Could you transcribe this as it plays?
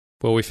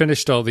Well, we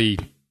finished all the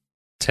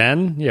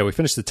 10. Yeah, we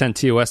finished the 10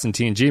 TOS and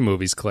TNG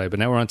movies, Clay, but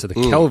now we're on to the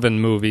Kelvin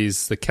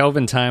movies, the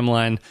Kelvin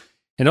timeline.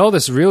 And all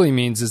this really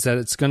means is that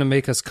it's going to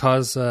make us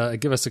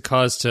give us a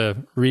cause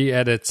to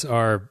re-edit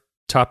our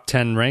top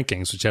 10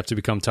 rankings, which have to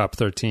become top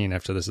 13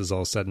 after this is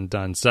all said and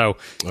done. So,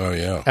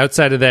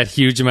 outside of that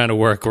huge amount of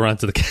work, we're on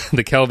to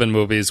the Kelvin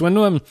movies.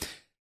 When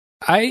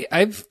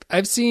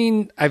I've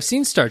seen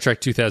Star Trek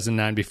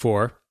 2009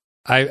 before.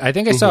 I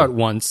think I saw it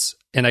once,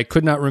 and I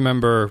could not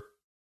remember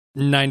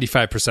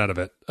 95% of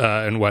it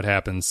and what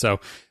happened. So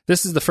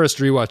this is the first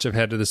rewatch I've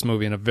had to this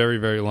movie in a very,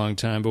 very long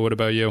time. But what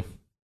about you?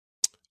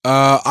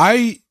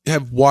 I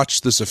have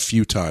watched this a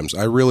few times.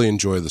 I really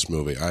enjoy this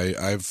movie.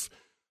 I've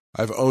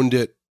owned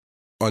it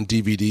on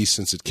DVD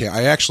since it came.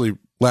 I actually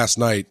last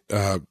night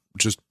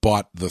just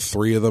bought the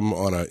 3 of them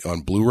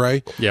on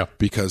Blu-ray. Yeah,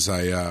 because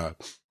I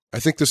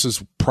think this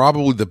is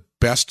probably the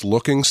best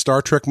looking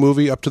Star Trek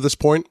movie up to this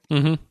point.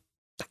 Mm-hmm.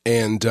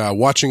 And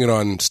watching it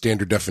on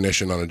standard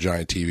definition on a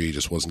giant TV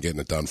just wasn't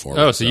getting it done for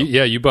me. Oh, so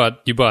you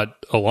bought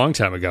a long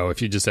time ago.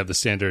 If you just have the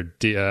standard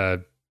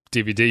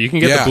DVD, you can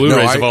get the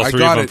Blu-rays of all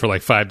 3 of them for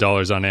like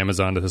 $5 on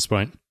Amazon at this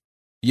point.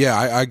 Yeah,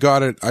 I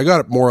got it. I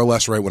got it more or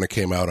less right when it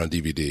came out on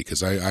DVD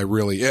because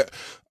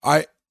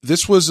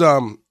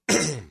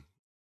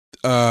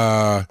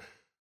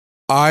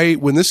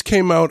when this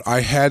came out,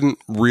 I hadn't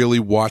really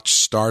watched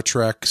Star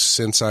Trek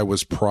since I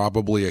was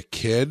probably a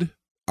kid.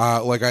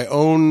 I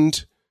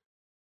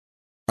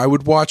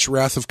would watch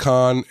Wrath of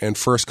Khan and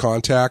First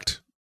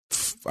Contact.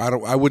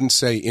 I wouldn't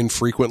say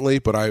infrequently,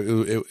 but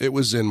it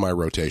was in my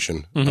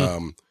rotation.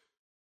 Mm-hmm.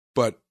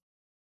 But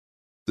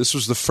this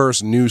was the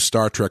first new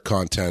Star Trek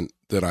content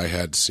that I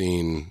had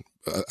seen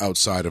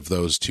outside of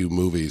those 2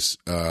 movies,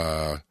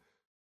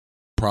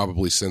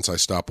 probably since I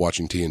stopped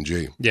watching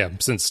TNG. Yeah,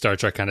 since Star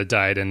Trek kind of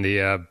died in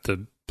the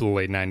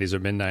late 90s or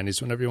mid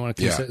 90s, whenever you want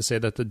to say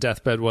that the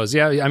deathbed was.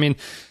 Yeah, I mean,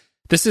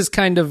 this is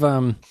kind of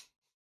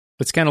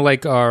it's kind of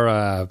like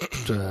our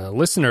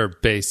listener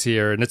base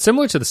here, and it's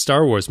similar to the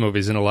Star Wars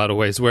movies in a lot of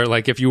ways, where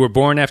like if you were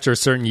born after a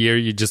certain year,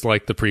 you just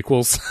like the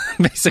prequels,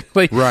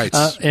 basically. Right.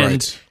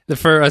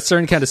 For a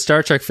certain kind of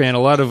Star Trek fan, a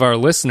lot of our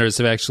listeners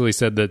have actually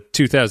said that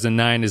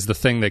 2009 is the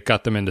thing that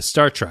got them into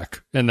Star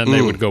Trek, and then they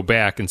would go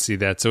back and see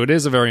that. So it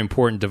is a very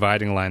important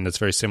dividing line that's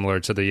very similar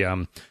to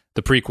the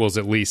prequels,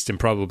 at least, and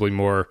probably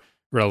more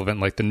relevant,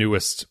 like the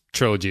newest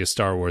trilogy of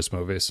Star Wars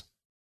movies.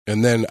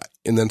 And then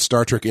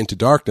Star Trek Into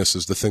Darkness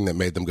is the thing that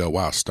made them go,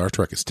 wow, Star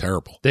Trek is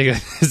terrible.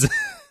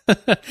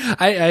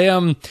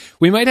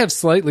 We might have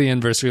slightly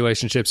inverse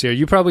relationships here.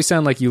 You probably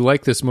sound like you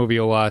like this movie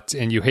a lot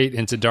and you hate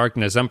Into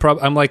Darkness. I'm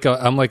like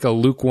a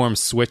lukewarm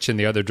switch in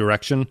the other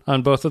direction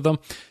on both of them.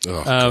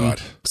 Oh,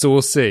 God. So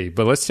we'll see.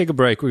 But let's take a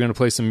break. We're going to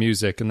play some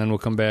music, and then we'll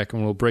come back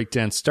and we'll break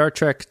down Star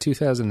Trek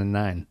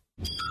 2009.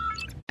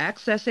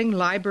 Accessing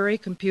library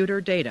computer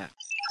data.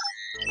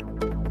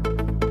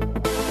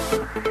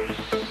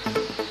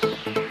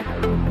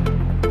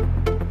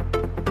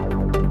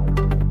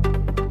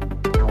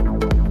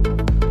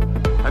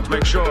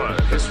 Make sure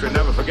that history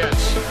never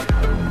forgets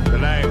the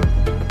name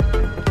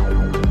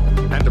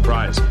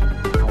Enterprise.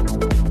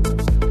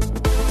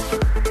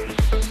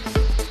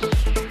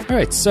 All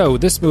right, so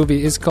this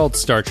movie is called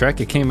Star Trek.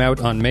 It came out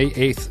on May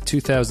 8th,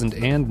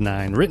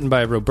 2009, written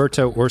by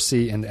Roberto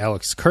Orci and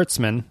Alex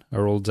Kurtzman,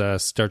 our old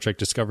Star Trek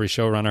Discovery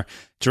showrunner,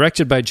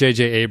 directed by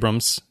J.J.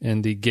 Abrams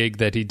in the gig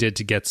that he did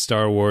to get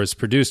Star Wars,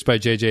 produced by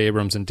J.J.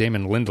 Abrams and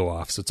Damon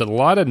Lindelof. So it's a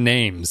lot of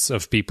names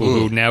of people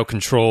who now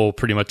control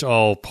pretty much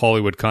all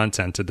Hollywood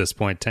content at this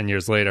point, 10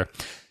 years later.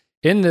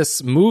 In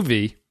this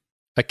movie,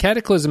 a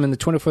cataclysm in the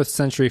 24th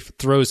century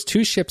throws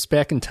 2 ships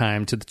back in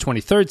time to the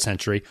 23rd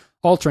century,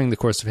 altering the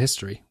course of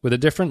history. With a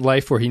different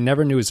life where he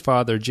never knew his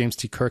father, James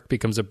T. Kirk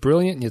becomes a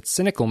brilliant yet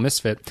cynical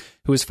misfit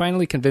who is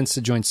finally convinced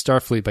to join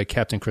Starfleet by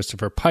Captain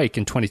Christopher Pike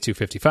in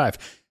 2255.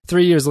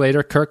 3 years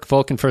later, Kirk,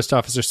 Vulcan First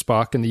Officer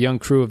Spock, and the young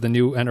crew of the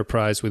new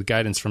Enterprise, with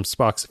guidance from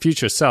Spock's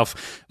future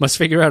self, must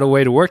figure out a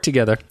way to work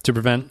together to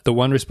prevent the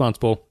one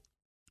responsible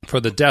for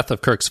the death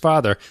of Kirk's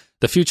father,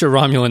 the future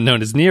Romulan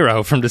known as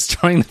Nero, from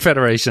destroying the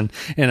Federation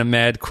in a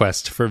mad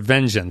quest for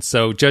vengeance.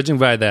 So, judging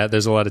by that,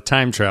 there's a lot of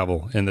time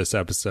travel in this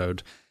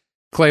episode.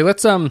 Clay,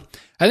 let's I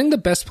think the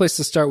best place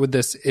to start with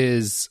this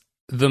is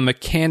the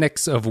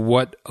mechanics of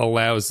what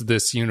allows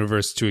this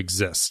universe to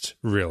exist,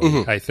 really.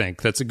 Mm-hmm. I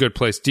think that's a good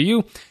place.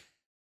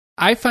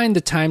 I find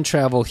the time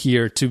travel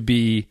here to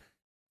be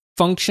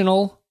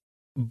functional,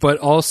 but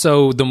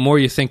also the more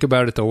you think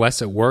about it, the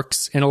less it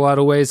works in a lot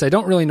of ways. I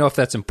don't really know if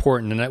that's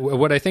important. And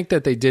what I think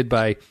that they did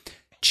by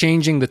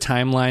changing the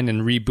timeline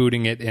and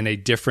rebooting it in a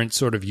different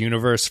sort of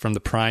universe from the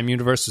Prime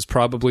universe is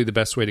probably the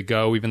best way to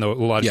go, even though a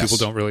lot of people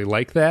don't really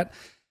like that.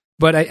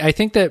 But I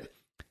think that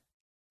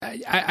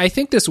I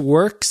think this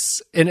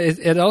works, and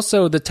it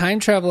also, the time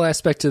travel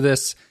aspect of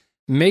this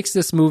makes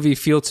this movie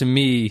feel to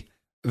me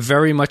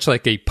very much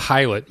like a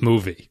pilot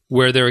movie,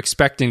 where they're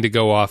expecting to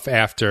go off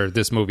after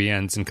this movie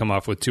ends and come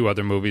off with 2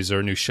 other movies or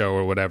a new show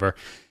or whatever.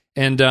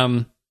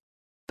 And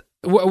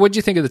What do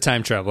you think of the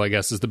time travel, I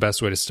guess, is the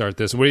best way to start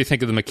this? What do you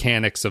think of the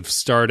mechanics of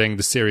starting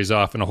the series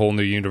off in a whole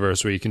new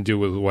universe where you can do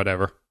with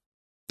whatever?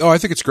 Oh, I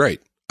think it's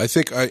great. I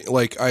think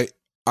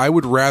I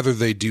would rather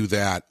they do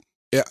that.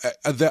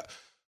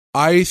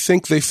 I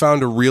think they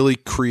found a really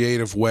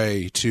creative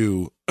way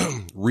to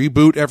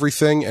reboot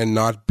everything and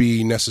not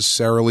be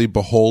necessarily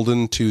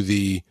beholden to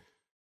the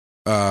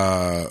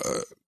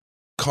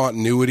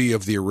continuity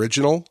of the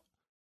original,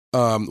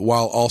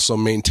 while also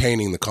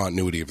maintaining the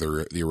continuity of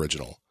the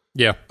original.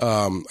 Yeah.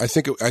 I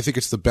think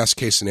it's the best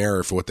case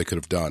scenario for what they could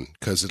have done,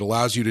 because it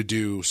allows you to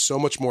do so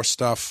much more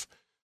stuff.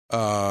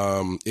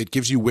 It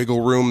gives you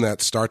wiggle room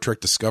that Star Trek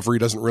Discovery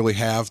doesn't really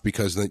have,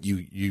 because then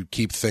you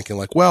keep thinking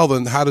like, well,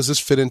 then how does this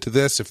fit into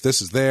this if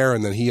this is there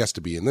and then he has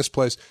to be in this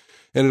place?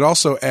 And it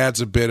also adds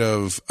a bit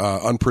of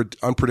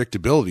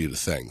unpredictability to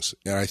things.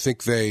 And I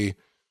think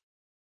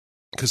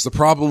because the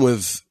problem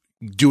with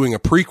doing a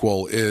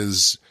prequel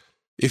is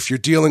if you're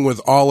dealing with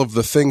all of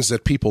the things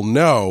that people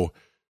know,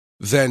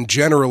 then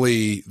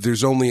generally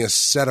there's only a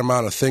set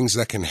amount of things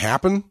that can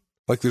happen.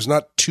 Like there's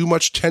not too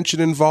much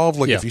tension involved.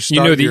 Like if you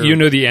start, you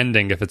know the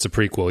ending if it's a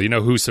prequel. You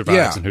know who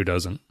survives and who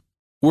doesn't.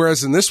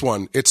 Whereas in this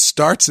one, it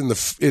starts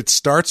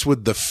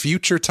with the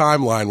future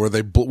timeline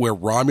where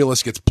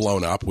Romulus gets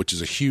blown up, which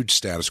is a huge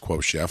status quo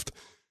shift,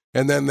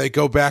 and then they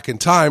go back in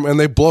time and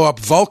they blow up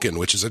Vulcan,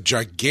 which is a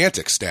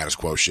gigantic status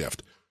quo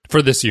shift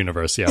for this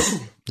universe. Yeah.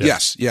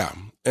 Yes, yeah,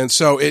 and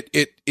so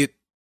it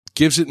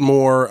gives it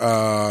more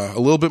a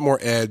little bit more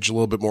edge, a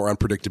little bit more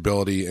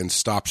unpredictability, and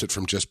stops it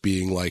from just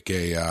being like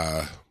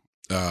a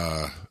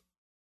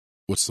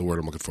what's the word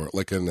I'm looking for?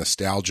 Like a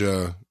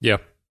nostalgia,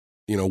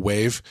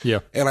 wave. Yeah.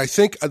 And I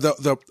think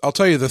I'll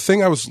tell you, the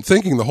thing I was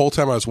thinking the whole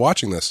time I was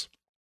watching this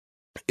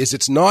is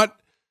it's not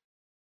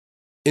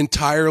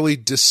entirely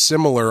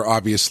dissimilar,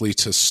 obviously,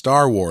 to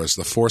Star Wars: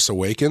 The Force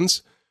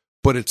Awakens,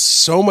 but it's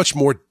so much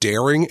more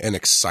daring and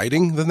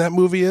exciting than that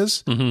movie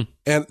is. Mm-hmm.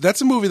 And that's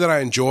a movie that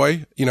I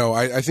enjoy.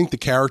 I think the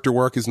character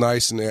work is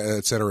nice and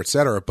et cetera, et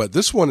cetera. But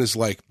this one is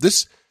like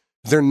this.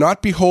 They're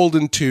not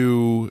beholden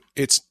to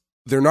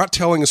they're not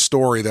telling a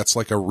story that's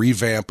like a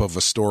revamp of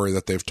a story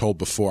that they've told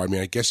before. I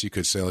mean, I guess you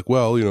could say like,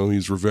 well,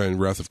 he's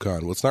Wrath of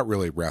Khan. Well, it's not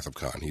really Wrath of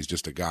Khan. He's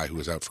just a guy who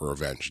is out for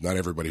revenge. Not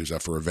everybody who's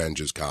out for revenge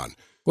is Khan.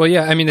 Well,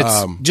 yeah, I mean,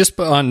 it's just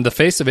on the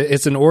face of it,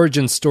 it's an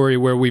origin story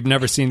where we've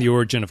never seen the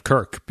origin of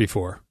Kirk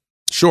before.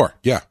 Sure.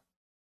 Yeah.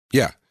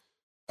 Yeah.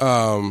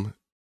 And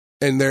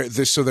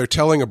they're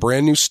telling a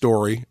brand new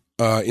story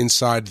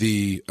inside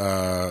the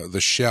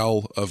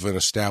shell of an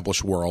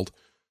established world.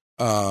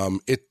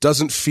 It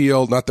doesn't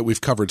feel, not that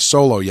we've covered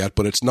Solo yet,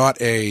 but it's not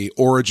a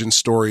origin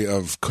story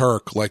of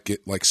Kirk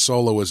like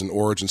Solo is an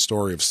origin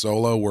story of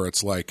Solo, where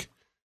it's like,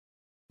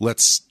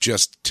 let's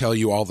just tell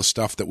you all the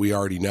stuff that we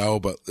already know,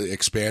 but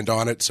expand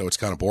on it, so it's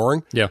kind of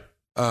boring. Yeah.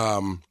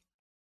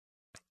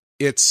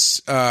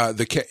 It's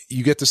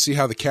you get to see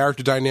how the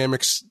character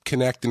dynamics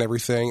connect and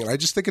everything, and I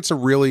just think it's a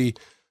really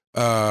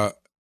I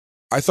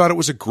thought it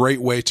was a great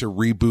way to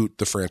reboot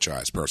the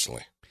franchise,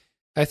 personally.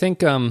 I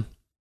think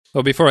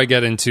well, before I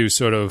get into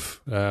sort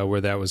of where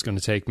that was going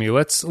to take me,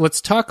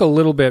 let's talk a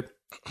little bit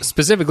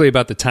specifically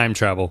about the time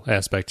travel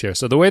aspect here.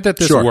 So the way that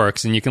this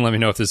works, and you can let me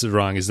know if this is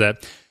wrong, is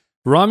that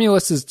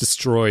Romulus is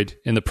destroyed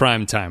in the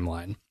Prime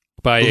timeline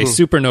by a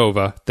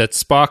supernova that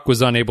Spock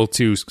was unable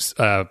to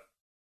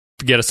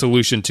get a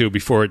solution to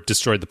before it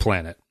destroyed the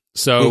planet.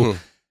 So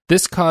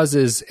this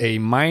causes a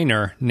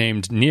miner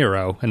named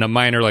Nero, and a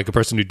miner like a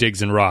person who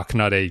digs in rock,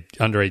 not a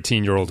under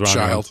 18-year-old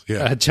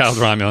Romulan. Child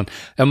Romulan.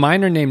 A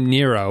miner named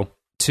Nero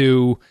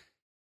to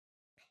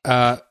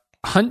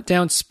hunt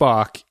down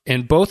Spock,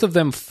 and both of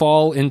them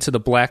fall into the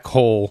black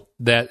hole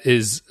that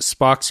is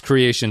Spock's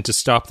creation to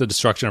stop the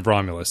destruction of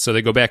Romulus. So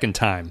they go back in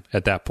time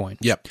at that point.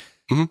 Yep.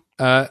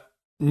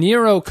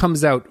 Nero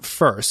comes out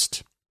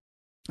first,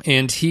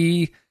 and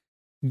he,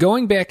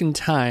 going back in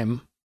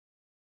time,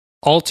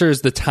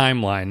 alters the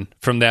timeline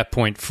from that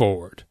point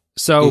forward.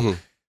 So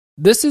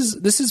this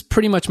is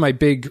pretty much my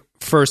big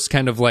first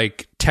kind of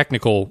like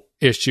technical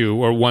issue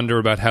or wonder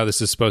about how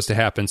this is supposed to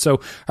happen. So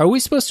are we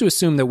supposed to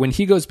assume that when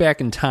he goes back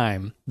in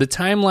time, the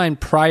timeline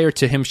prior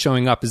to him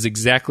showing up is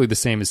exactly the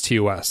same as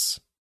TOS?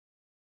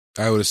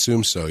 I would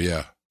assume so,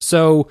 yeah.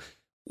 So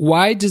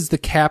why does the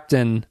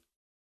captain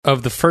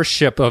of the first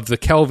ship of the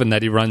Kelvin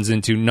that he runs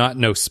into not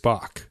know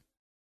Spock?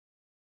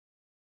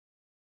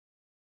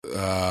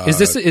 Is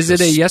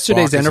it a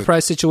Yesterday's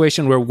Enterprise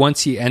situation where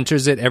once he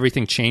enters it,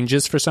 everything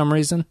changes for some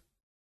reason?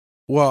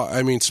 Well,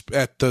 I mean,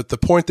 at the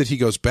point that he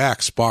goes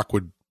back, Spock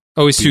would...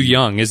 Oh, he's too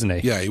young, isn't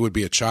he? Yeah, he would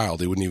be a child.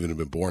 He wouldn't even have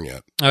been born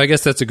yet. Oh, I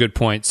guess that's a good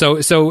point. So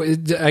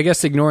I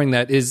guess ignoring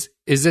that, it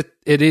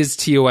is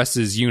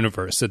TOS's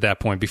universe at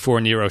that point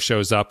before Nero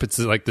shows up. It's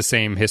like the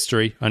same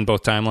history on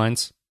both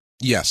timelines?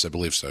 Yes, I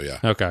believe so, yeah.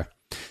 Okay.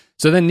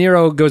 So then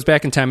Nero goes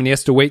back in time and he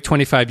has to wait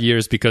 25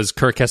 years because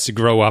Kirk has to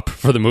grow up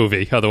for the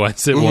movie.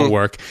 Otherwise, it won't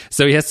work.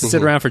 So he has to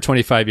sit around for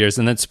 25 years,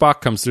 and then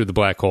Spock comes through the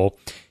black hole.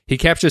 He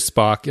captures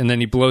Spock, and then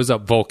he blows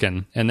up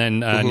Vulcan, and then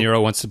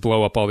Nero wants to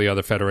blow up all the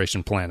other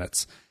Federation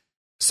planets.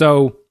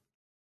 So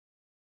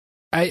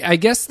I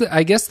guess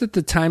that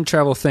the time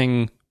travel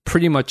thing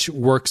pretty much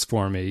works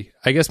for me.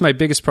 I guess my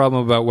biggest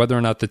problem about whether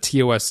or not the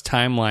TOS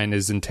timeline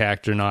is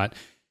intact or not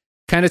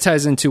kind of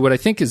ties into what I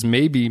think is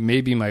maybe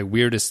my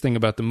weirdest thing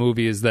about the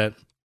movie, is that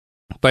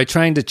by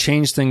trying to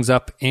change things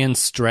up and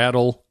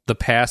straddle the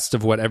past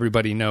of what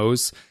everybody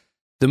knows,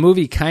 the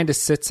movie kind of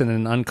sits in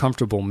an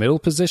uncomfortable middle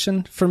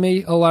position for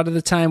me a lot of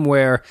the time,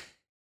 where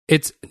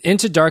it's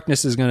Into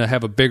Darkness is going to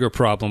have a bigger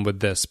problem with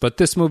this, but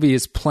this movie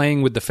is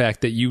playing with the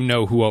fact that you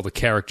know who all the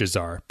characters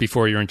are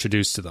before you're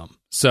introduced to them.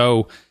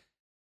 So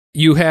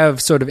you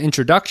have sort of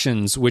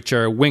introductions, which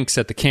are winks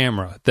at the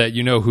camera, that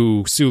you know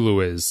who Sulu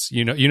is,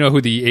 you know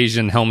who the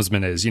Asian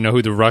helmsman is, you know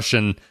who the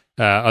Russian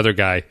other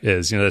guy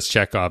is, that's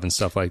Chekhov and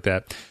stuff like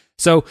that.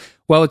 So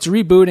while it's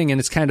rebooting and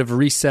it's kind of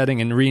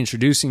resetting and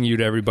reintroducing you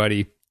to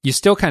everybody, you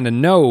still kind of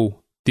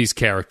know these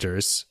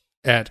characters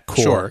at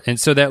core. Sure. And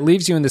so that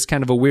leaves you in this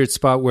kind of a weird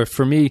spot where,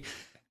 for me,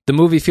 the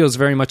movie feels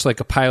very much like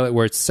a pilot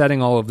where it's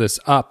setting all of this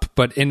up,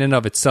 but in and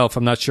of itself,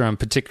 I'm not sure I'm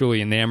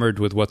particularly enamored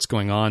with what's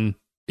going on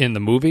in the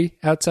movie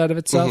outside of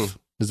itself. Mm-hmm.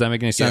 Does that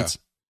make any sense?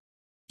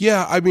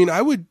 Yeah, I mean,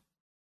 I would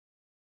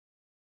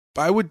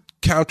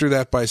counter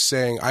that by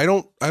saying I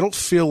don't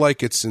feel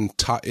like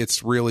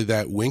it's really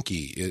that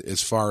winky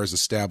as far as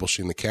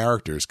establishing the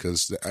characters,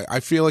 because I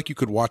feel like you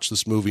could watch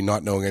this movie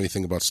not knowing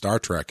anything about Star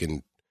Trek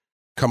and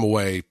come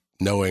away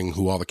knowing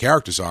who all the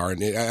characters are,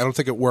 and I don't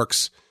think it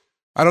works.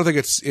 I don't think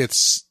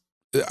it's.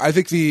 I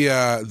think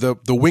the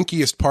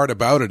winkiest part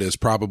about it is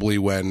probably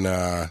when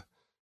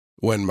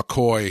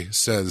McCoy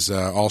says,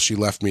 "All she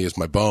left me is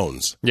my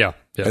bones." Yeah.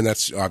 And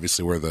that's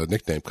obviously where the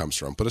nickname comes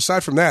from. But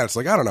aside from that, it's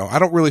like, I don't know. I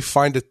don't really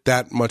find it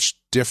that much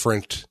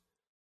different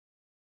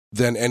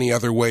than any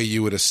other way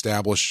you would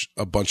establish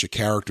a bunch of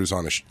characters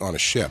on a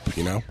ship.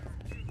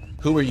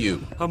 Who are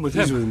you? I'm with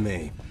him. He's with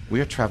me.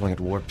 We are traveling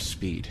at warp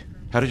speed.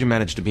 How did you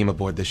manage to beam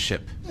aboard this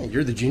ship? Hey,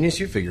 you're the genius.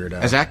 You figure it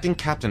out. As acting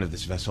captain of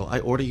this vessel, I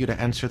order you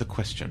to answer the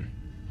question.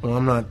 Well,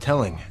 I'm not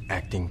telling,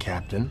 acting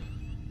captain.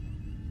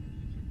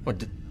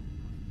 What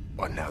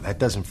now? That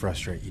doesn't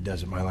frustrate you,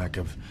 does it? My lack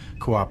of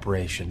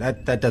cooperation.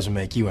 That doesn't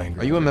make you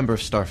angry. Are you a member of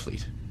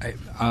Starfleet?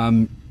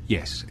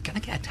 Yes. Can I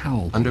get a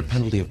towel? Under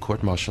penalty of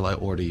court-martial, I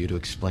order you to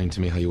explain to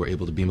me how you were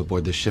able to beam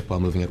aboard this ship while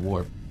moving at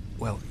warp.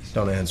 Well,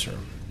 don't answer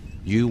him.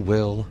 You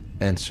will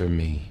answer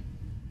me.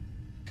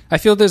 I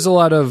feel there's a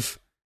lot of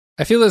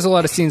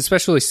scenes,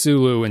 especially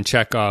Sulu and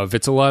Chekhov.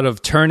 It's a lot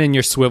of turn in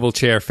your swivel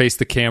chair, face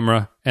the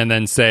camera, and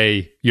then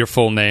say your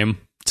full name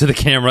to the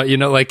camera.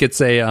 Like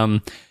it's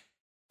a.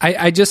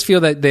 I just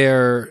feel that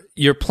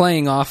you're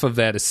playing off of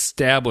that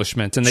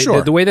establishment, and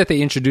Sure. the way that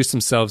they introduce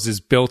themselves is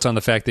built on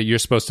the fact that you're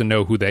supposed to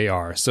know who they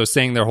are. So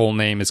saying their whole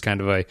name is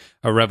kind of a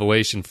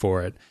revelation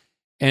for it.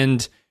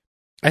 And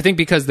I think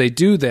because they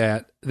do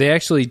that, they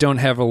actually don't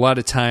have a lot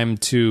of time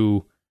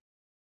to.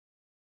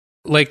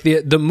 Like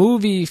the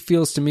movie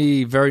feels to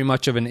me very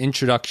much of an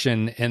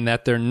introduction, in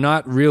that they're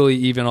not really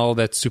even all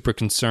that super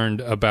concerned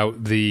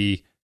about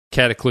the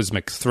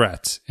cataclysmic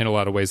threat in a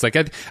lot of ways. Like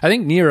I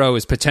think Nero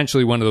is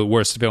potentially one of the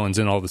worst villains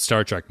in all the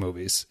Star Trek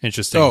movies.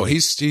 Interesting. Oh,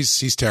 he's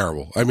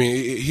terrible. I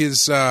mean,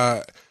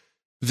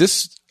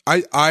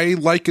 I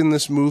liken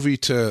this movie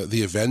to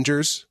the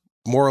Avengers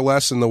more or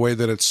less in the way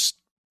that it's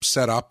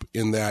set up,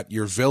 in that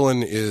your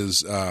villain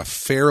is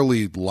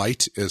fairly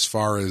light as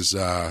far as,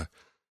 or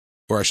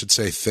I should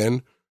say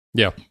thin.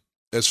 Yeah.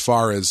 As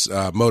far as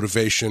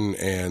motivation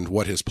and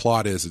what his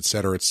plot is, et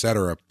cetera, et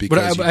cetera.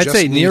 But I'd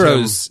say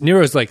Nero's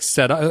like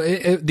set up.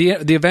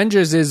 The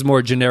Avengers is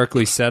more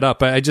generically set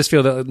up. I just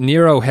feel that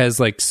Nero has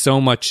like so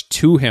much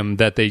to him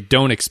that they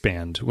don't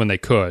expand when they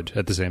could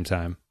at the same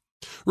time.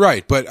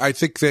 Right, but I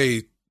think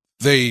they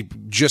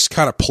just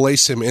kind of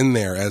place him in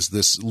there as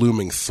this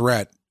looming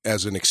threat,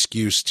 as an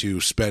excuse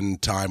to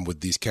spend time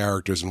with these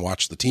characters and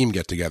watch the team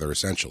get together,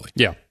 essentially.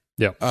 Yeah.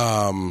 Yeah.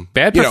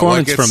 Bad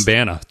performance from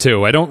Bana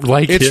too. I don't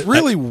like it. It's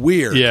really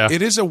weird. Yeah.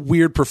 It is a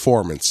weird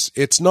performance.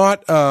 It's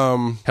not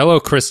Hello,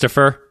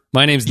 Christopher.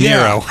 My name's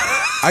Nero.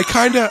 I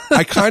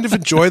kind of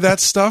enjoy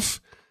that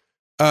stuff.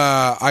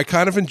 I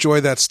kind of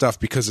enjoy that stuff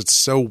because it's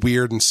so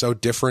weird and so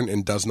different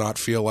and does not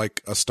feel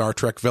like a Star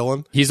Trek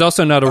villain. He's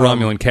also not a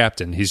Romulan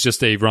captain. He's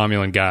just a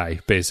Romulan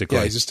guy, basically.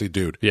 Yeah, he's just a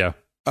dude. Yeah.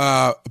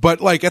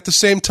 But like at the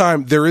same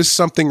time, there is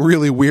something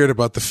really weird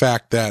about the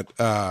fact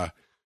that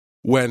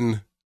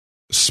when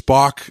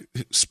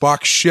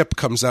Spock's ship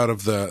comes out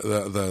of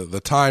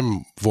the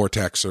time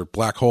vortex or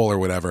black hole or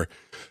whatever,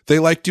 they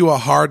like do a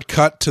hard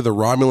cut to the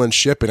Romulan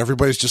ship and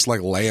everybody's just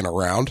like laying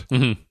around.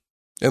 Mm-hmm.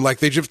 And like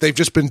they've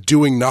just been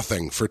doing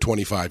nothing for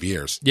 25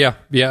 years. Yeah.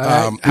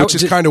 Which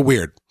is kind of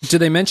weird. Do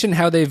they mention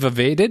how they've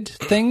evaded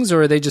things,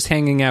 or are they just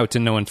hanging out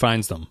and no one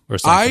finds them or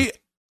something?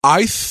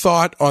 I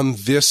thought on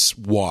this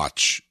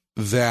watch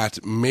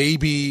that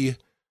maybe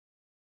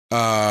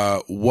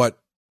what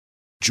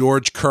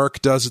George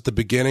Kirk does at the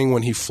beginning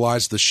when he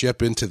flies the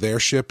ship into their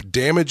ship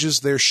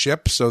damages their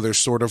ship, so they're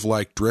sort of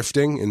like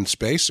drifting in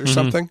space or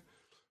something.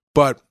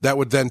 But that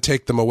would then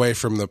take them away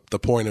from the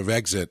point of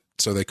exit,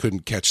 so they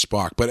couldn't catch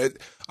Spock. But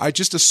I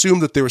just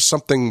assumed that there was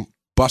something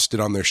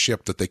busted on their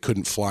ship that they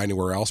couldn't fly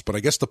anywhere else. But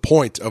I guess the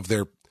point of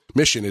their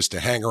mission is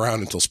to hang around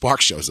until Spock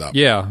shows up.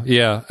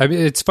 Yeah. I mean,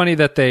 it's funny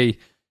that they're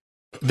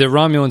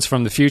Romulans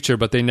from the future,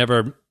 but they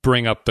never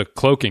bring up the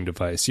cloaking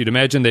device. You'd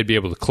imagine they'd be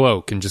able to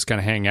cloak and just kind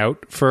of hang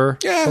out for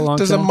a long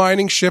does time. a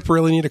mining ship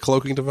really need a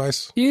cloaking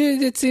device? Yeah,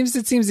 it seems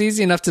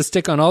easy enough to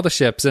stick on all the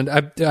ships. And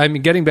I'm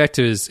getting back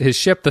to his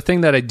ship. The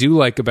thing that I do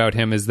like about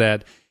him is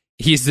that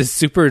he's this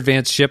super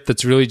advanced ship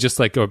that's really just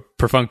like a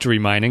perfunctory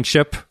mining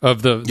ship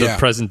of the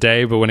present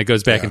day. But when it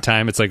goes back in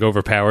time, it's like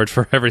overpowered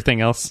for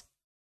everything else.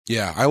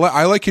 Yeah,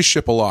 I like his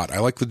ship a lot. I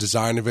like the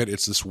design of it.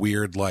 It's this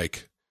weird,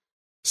 like,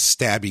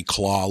 stabby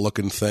claw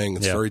looking thing.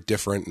 It's very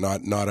different.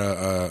 Not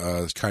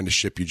a kind of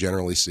ship you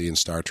generally see in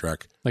Star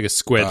Trek. Like a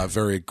squid.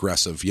 Very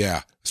aggressive.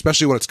 Yeah,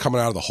 especially when it's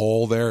coming out of the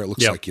hole. There, it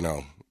looks like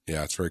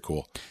it's very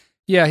cool.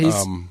 Yeah, he's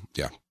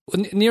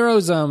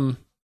Nero's.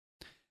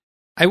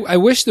 I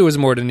wish there was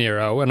more to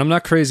Nero, and I'm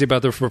not crazy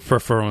about the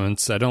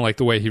performance. I don't like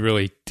the way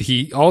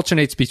he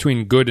alternates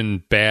between good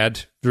and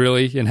bad,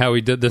 really, and how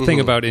he did the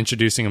thing about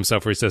introducing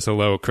himself where he says,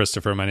 "Hello,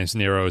 Christopher, my name's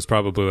Nero," is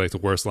probably like the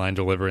worst line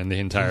delivery in the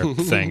entire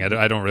thing.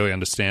 I don't really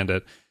understand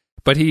it.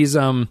 But he's,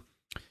 I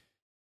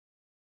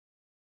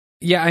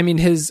mean,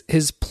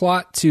 his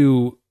plot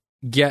to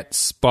get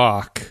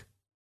Spock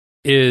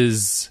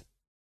is,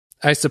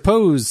 I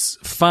suppose,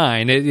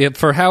 fine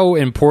for how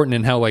important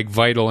and how like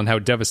vital and how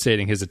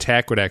devastating his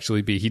attack would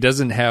actually be. He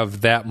doesn't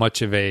have that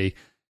much of a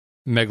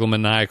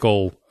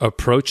megalomaniacal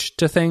approach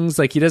to things.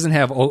 Like, he doesn't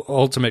have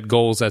ultimate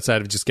goals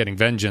outside of just getting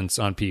vengeance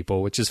on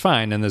people, which is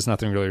fine, and there's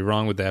nothing really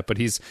wrong with that. But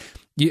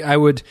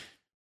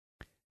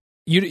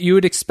you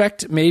would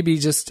expect maybe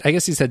just, I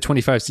guess he's had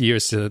 25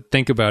 years to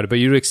think about it, but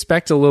you'd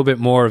expect a little bit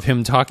more of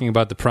him talking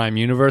about the Prime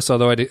Universe.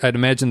 Although I'd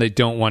imagine they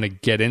don't want to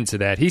get into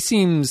that. He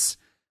seems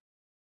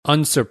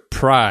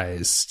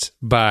unsurprised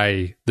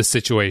by the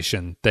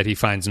situation that he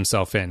finds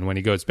himself in when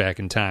he goes back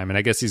in time, and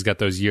I guess he's got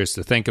those years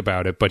to think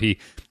about it, but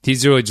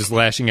he's really just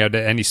lashing out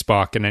at any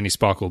Spock, and any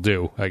Spock will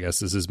do, I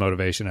guess, is his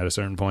motivation at a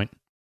certain point.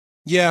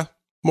 Yeah,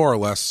 more or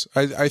less.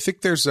 I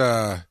think there's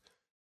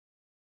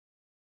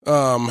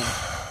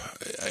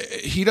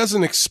he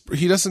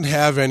doesn't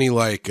have any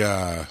like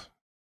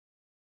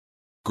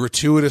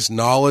gratuitous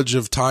knowledge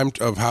of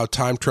how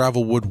time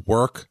travel would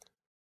work,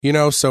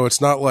 so it's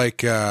not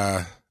like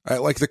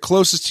like the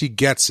closest he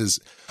gets is,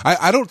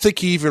 I don't think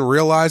he even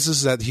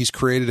realizes that he's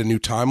created a new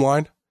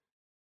timeline.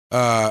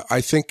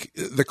 I think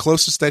the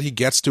closest that he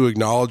gets to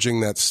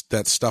acknowledging that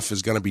stuff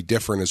is going to be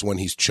different is when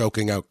he's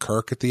choking out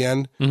Kirk at the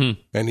end.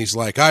 Mm-hmm. And he's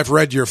like, "I've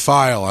read your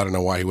file." I don't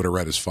know why he would have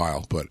read his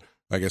file, but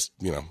I guess,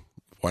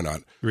 why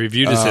not?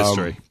 Reviewed his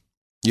history.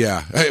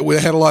 Yeah. We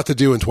had a lot to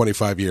do in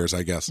 25 years,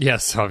 I guess.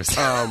 Yes,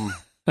 obviously.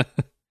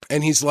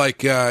 And he's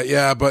like,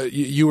 but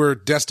you were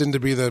destined to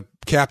be the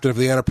captain of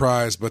the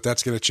Enterprise, but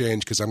that's going to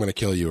change because I'm going to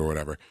kill you or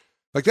whatever.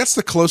 Like, that's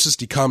the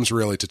closest he comes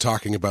really to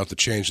talking about the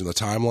change in the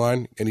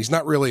timeline. And he's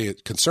not really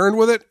concerned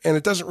with it. And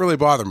it doesn't really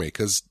bother me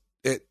because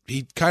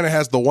he kind of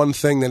has the one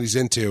thing that he's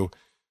into,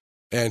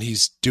 and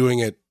he's doing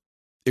it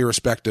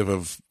irrespective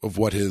of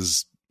what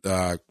his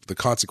the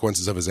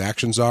consequences of his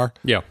actions are.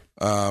 Yeah.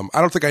 I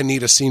don't think I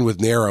need a scene with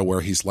Nero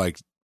where he's like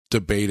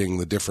debating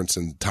the difference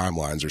in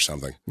timelines or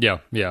something. Yeah.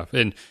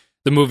 And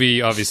the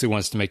movie obviously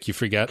wants to make you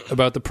forget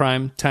about the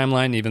Prime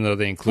timeline, even though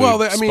they include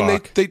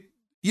Spock.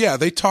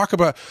 They talk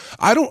about.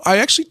 I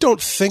actually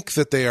don't think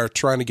that they are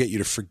trying to get you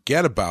to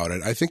forget about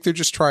it. I think they're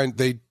just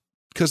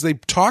because they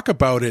talk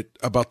about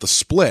the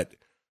split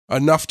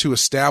enough to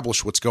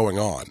establish what's going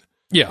on.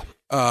 Yeah.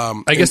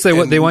 I guess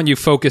they want you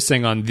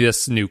focusing on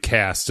this new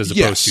cast as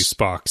opposed to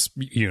Spock's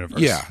universe.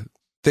 Yeah.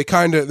 They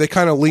kind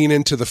of lean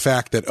into the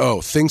fact that,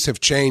 things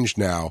have changed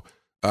now.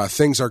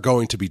 Things are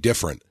going to be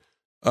different.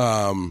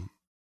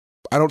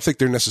 I don't think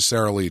they're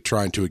necessarily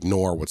trying to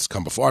ignore what's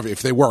come before.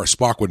 If they were,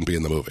 Spock wouldn't be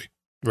in the movie.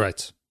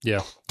 Right.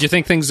 Yeah. Do you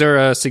think things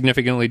are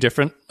significantly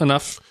different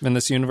enough in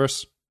this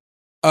universe?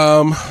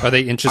 Are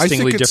they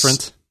interestingly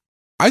different?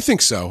 I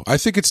think so. I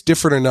think it's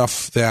different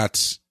enough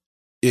that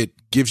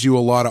it gives you a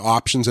lot of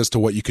options as to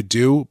what you could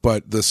do,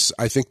 but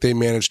I think they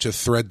managed to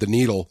thread the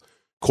needle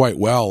quite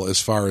well as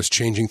far as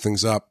changing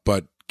things up,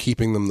 but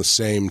keeping them the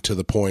same to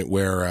the point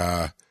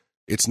where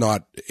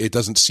it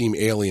doesn't seem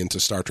alien to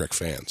Star Trek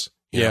fans.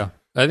 You know?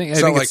 I think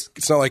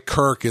it's not like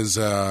Kirk is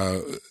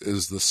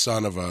the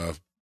son of a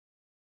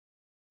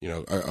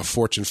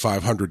Fortune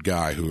 500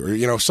 guy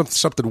who,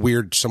 something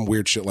weird, some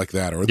weird shit like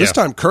that. Or this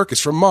time Kirk is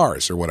from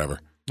Mars or whatever.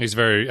 He's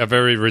a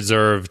very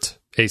reserved,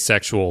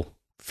 asexual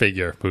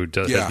figure who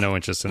has no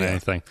interest in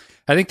anything.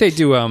 I think they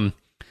do. I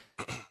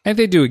think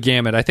they do a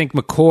gamut. I think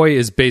McCoy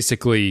is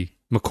basically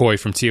McCoy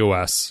from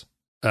TOS.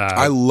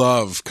 I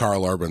love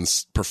Carl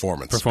Urban's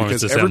performance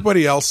because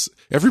everybody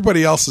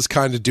else is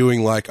kind of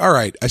doing like, all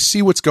right, I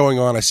see what's going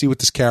on. I see what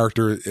this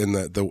character in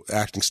the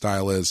acting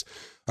style is.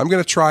 I'm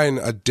going to try and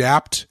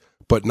adapt,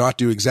 but not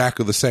do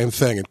exactly the same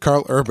thing. And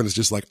Carl Urban is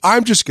just like,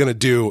 I'm just going to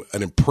do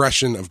an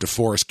impression of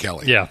DeForest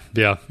Kelley. Yeah.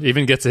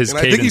 Even gets his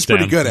cadence down. I think he's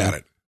pretty good at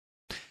it.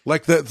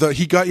 Like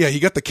he got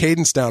the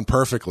cadence down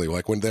perfectly.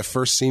 Like when that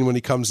first scene when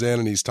he comes in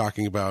and he's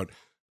talking about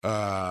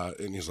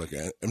And he's like,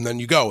 and then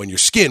you go and your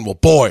skin will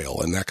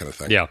boil and that kind of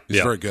thing. Yeah.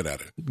 He's very good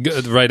at it.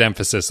 Good, the right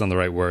emphasis on the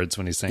right words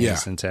when he's saying Yeah. the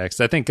syntax.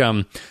 I think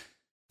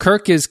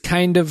Kirk is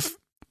kind of...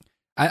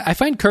 I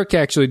find Kirk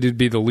actually to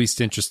be the least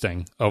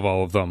interesting of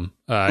all of them.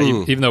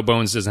 Even though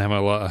Bones doesn't have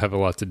a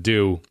lot to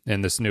do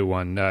in this new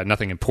one,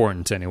 nothing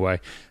important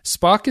anyway.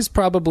 Spock is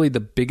probably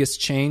the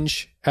biggest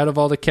change out of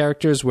all the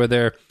characters, where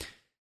they're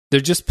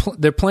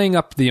playing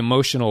up the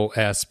emotional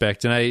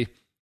aspect, and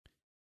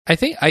I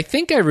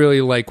think I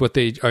really like what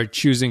they are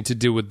choosing to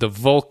do with the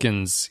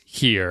Vulcans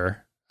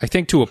here. I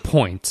think to a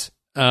point.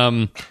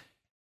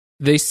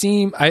 They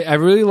seem... I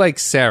really like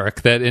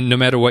Sarek, that in no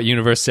matter what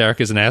universe,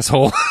 Sarek is an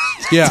asshole.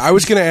 Yeah, I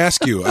was going to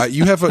ask you.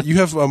 You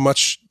have a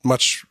much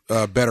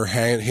better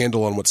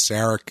handle on what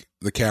Sarek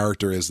the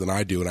character is than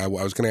I do, and I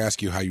was going to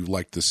ask you how you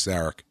like this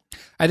Sarek.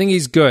 I think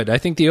he's good. I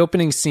think the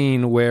opening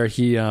scene where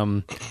he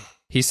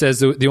says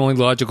the only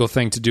logical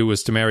thing to do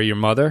was to marry your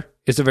mother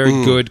is a very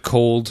good,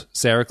 cold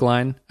Sarek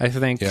line, I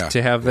think,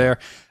 to have there.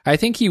 I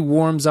think he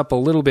warms up a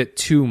little bit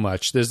too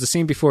much. There's the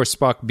scene before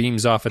Spock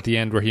beams off at the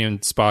end where he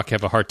and Spock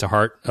have a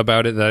heart-to-heart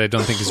about it that I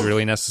don't think is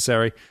really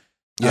necessary.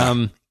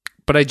 Yeah.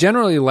 But I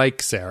generally like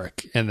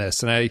Sarek in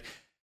this, and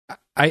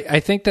I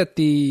think that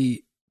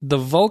the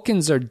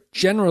Vulcans are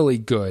generally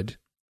good,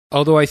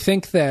 although I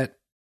think that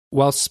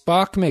while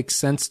Spock makes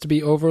sense to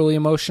be overly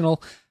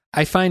emotional,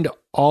 I find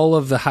all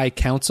of the High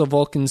Council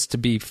Vulcans to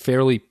be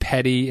fairly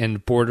petty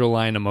and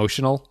borderline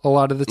emotional a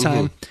lot of the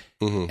time.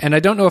 And I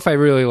don't know if I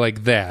really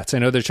like that. I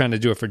know they're trying to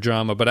do it for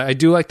drama, but I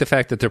do like the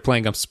fact that they're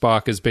playing up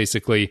Spock as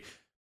basically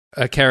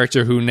a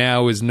character who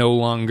now is no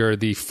longer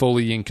the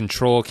fully in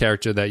control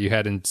character that you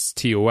had in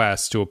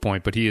TOS to a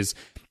point, but he's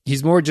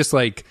more just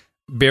like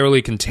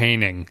barely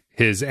containing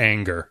his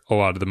anger a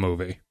lot of the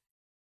movie.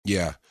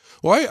 Yeah.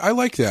 Well, I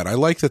like that. I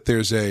like that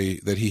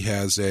that he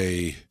has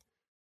a,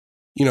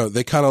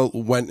 they kind of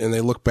went and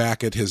they look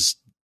back at his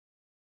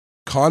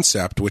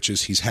concept, which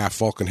is he's half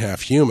Vulcan,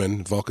 half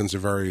human. Vulcans are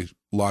very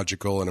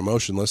logical and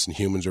emotionless, and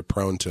humans are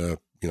prone to,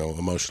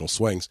 emotional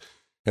swings.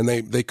 And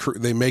they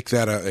make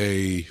that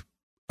a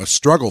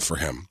struggle for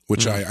him,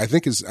 which I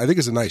think is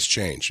a nice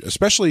change,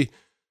 especially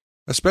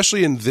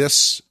in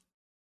this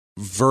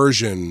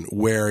version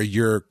where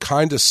you're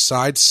kind of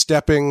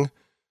sidestepping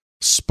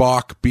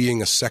Spock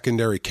being a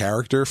secondary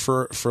character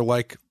for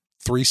like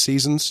 3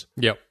 seasons.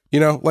 Yep.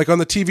 Like on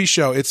the TV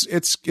show, it's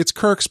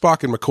Kirk,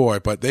 Spock, and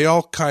McCoy, but they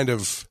all kind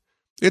of,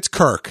 it's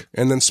Kirk,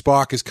 and then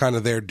Spock is kind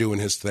of there doing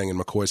his thing, and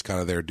McCoy's kind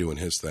of there doing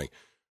his thing.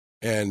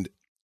 And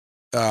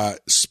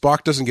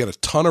Spock doesn't get a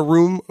ton of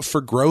room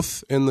for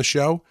growth in the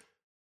show.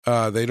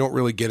 They don't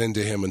really get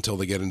into him until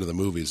they get into the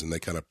movies, and they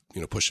kind of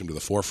push him to the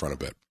forefront a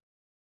bit.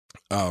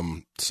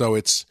 So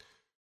it's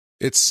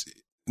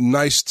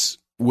nice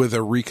with a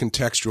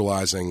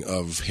recontextualizing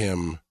of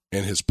him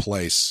and his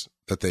place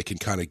that they can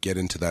kind of get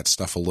into that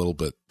stuff a little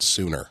bit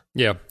sooner.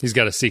 Yeah, he's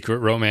got a secret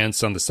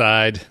romance on the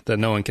side that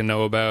no one can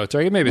know about.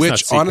 Or maybe it's not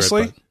secret,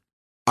 honestly, but...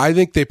 I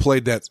think they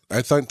played that.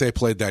 I think they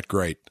played that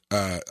great.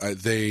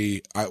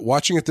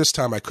 Watching it this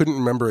time, I couldn't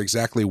remember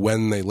exactly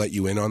when they let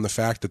you in on the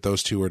fact that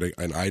those two are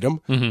an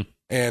item. Mm-hmm.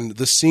 And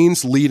the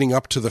scenes leading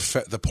up to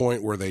the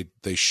point where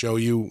they show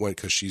you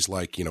because she's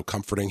like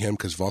comforting him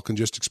because Vulcan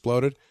just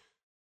exploded.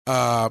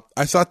 I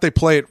thought they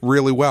play it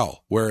really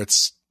well, where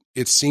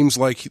it seems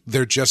like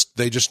they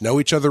just know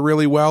each other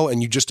really well,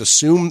 and you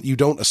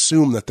don't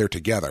assume that they're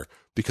together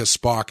because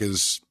Spock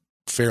is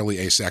fairly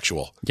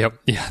asexual. Yep.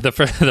 Yeah.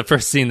 The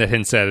first scene that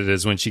hints at it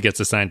is when she gets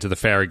assigned to the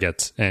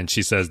Farragut, and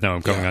she says, "No,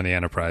 I'm coming on the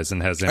Enterprise,"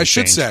 and has him. I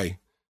should change. say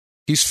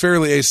he's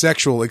fairly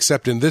asexual,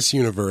 except in this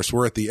universe,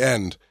 where at the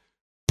end,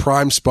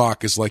 Prime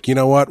Spock is like, you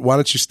know what? Why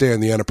don't you stay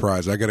on the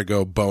Enterprise? I got to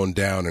go bone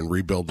down and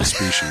rebuild the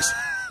species.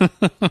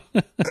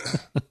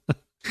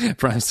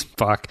 Prime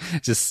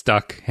Spock just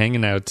stuck,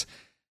 hanging out.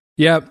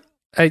 Yeah,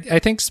 I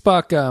think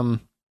Spock.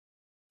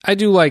 I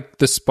do like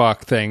the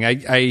Spock thing.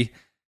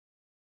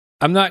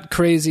 I'm not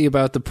crazy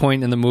about the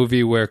point in the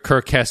movie where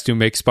Kirk has to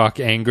make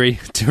Spock angry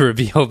to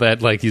reveal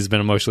that like he's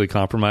been emotionally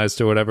compromised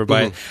or whatever.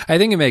 But I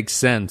think it makes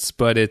sense.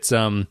 But it's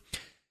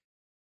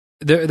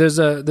there's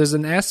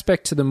an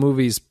aspect to the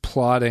movie's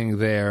plotting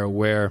there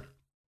where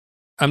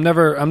I'm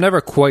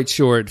never quite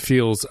sure it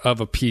feels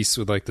of a piece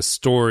with like the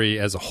story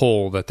as a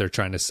whole that they're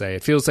trying to say.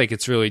 It feels like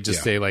it's really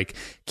just a like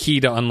key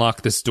to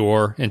unlock this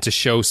door and to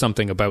show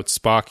something about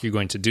Spock. You're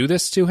going to do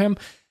this to him.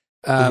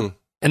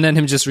 And then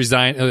him just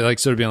resign, like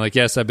sort of being like,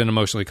 yes, I've been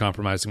emotionally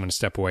compromised. I'm going to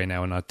step away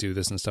now and not do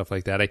this and stuff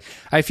like that.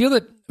 I feel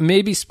that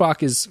maybe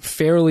Spock is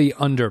fairly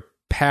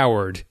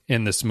underpowered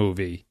in this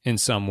movie in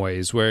some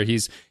ways, where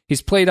he's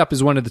played up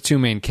as one of the two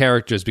main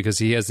characters because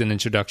he has an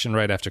introduction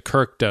right after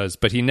Kirk does,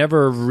 but he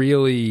never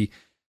really...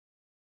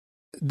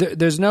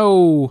 There's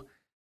no.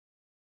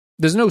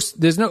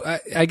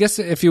 I guess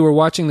if you were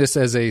watching this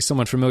as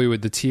someone familiar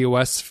with the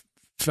TOS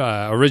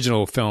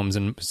original films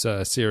and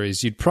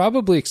series, you'd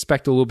probably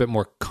expect a little bit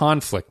more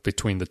conflict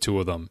between the two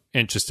of them.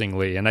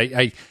 Interestingly, and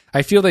I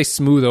feel they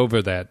smooth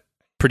over that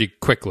pretty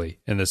quickly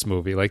in this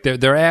movie. Like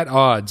they're at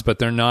odds, but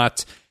they're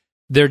not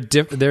their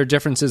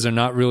differences are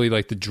not really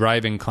like the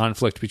driving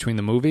conflict between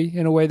the movie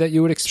in a way that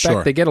you would expect.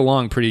 Sure. They get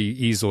along pretty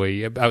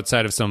easily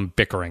outside of some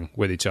bickering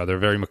with each other.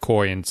 Very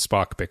McCoy and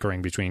Spock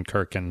bickering between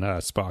Kirk and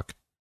Spock.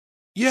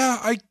 Yeah,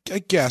 I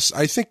guess.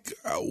 I think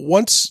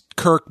once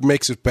Kirk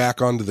makes it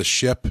back onto the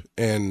ship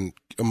and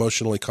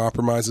emotionally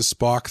compromises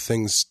Spock,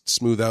 things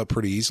smooth out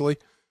pretty easily.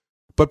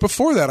 But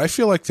before that, I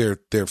feel like they're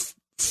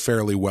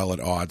fairly well at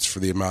odds for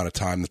the amount of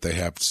time that they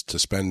have to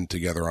spend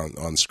together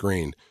on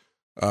screen.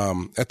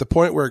 At the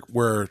point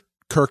where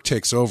Kirk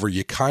takes over,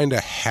 you kind of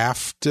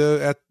have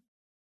to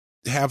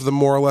have them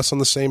more or less on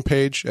the same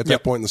page at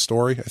that point in the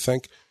story, I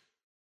think.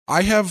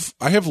 I have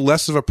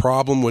less of a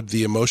problem with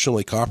the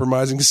emotionally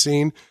compromising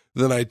scene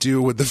than I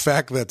do with the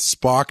fact that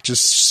Spock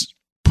just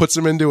puts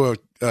him into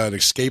an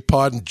escape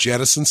pod and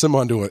jettisons him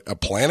onto a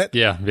planet.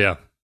 Yeah.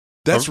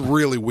 That's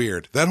really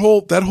weird. That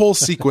whole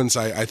sequence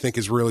I think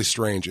is really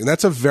strange. And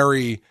that's a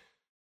very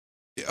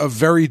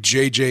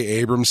J.J.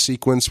 Abrams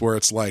sequence where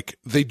it's like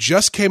they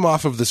just came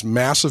off of this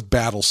massive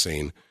battle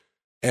scene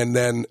and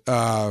then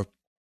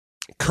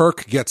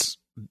Kirk gets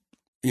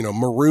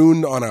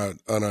marooned on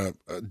a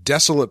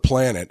desolate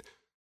planet.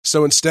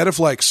 So instead of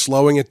like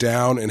slowing it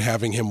down and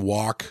having him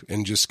walk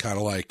and just kind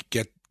of like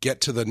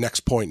get to the next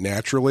point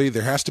naturally,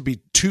 there has to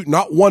be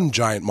not one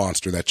giant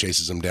monster that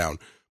chases him down,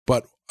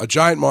 but a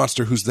giant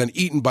monster who's then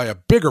eaten by a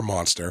bigger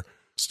monster.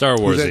 Star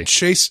Warsy.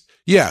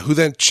 Who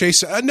then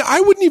chase. I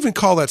wouldn't even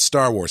call that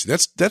Star Wars.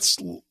 That's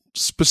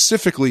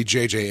specifically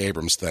J.J.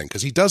 Abrams' thing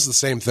because he does the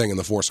same thing in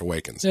The Force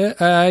Awakens. The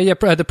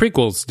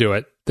prequels do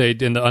it. They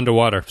in the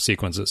underwater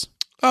sequences.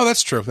 Oh,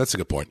 that's true. That's a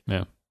good point.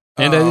 Yeah.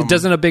 And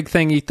doesn't a big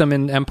thing eat them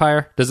in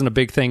Empire? Doesn't a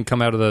big thing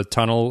come out of the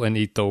tunnel and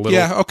eat the little?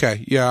 Yeah.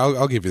 Okay. Yeah,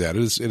 I'll give you that.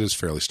 It is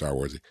fairly Star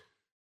Warsy.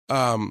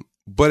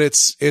 But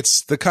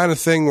it's the kind of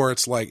thing where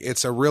it's like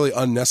it's a really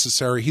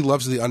unnecessary. He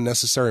loves the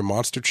unnecessary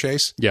monster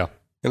chase. Yeah.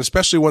 And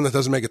especially one that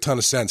doesn't make a ton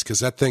of sense because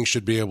that thing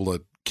should be able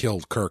to kill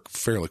Kirk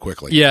fairly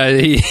quickly. Yeah,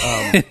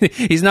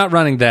 he's not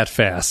running that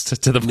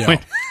fast to the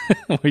point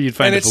where you'd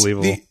find it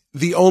believable.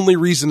 The only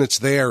reason it's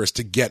there is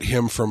to get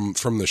him from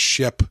the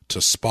ship to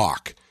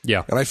Spock.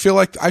 Yeah. And I feel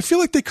like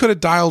they could have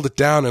dialed it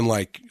down and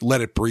like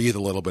let it breathe a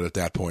little bit at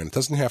that point. It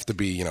doesn't have to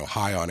be,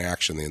 high on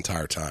action the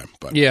entire time.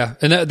 But yeah,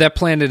 and that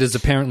planet is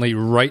apparently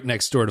right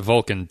next door to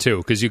Vulcan too,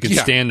 because you can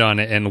stand on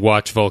it and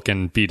watch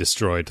Vulcan be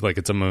destroyed like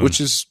it's a moon. Which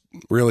is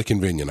really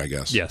convenient, I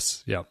guess.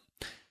 Yes, yeah.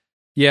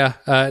 Yeah,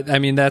 I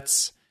mean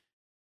that's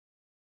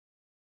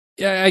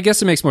I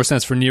guess it makes more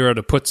sense for Nero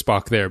to put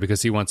Spock there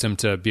because he wants him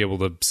to be able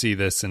to see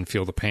this and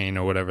feel the pain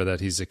or whatever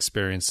that he's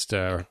experienced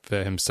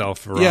himself.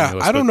 For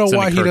Romulus, I don't know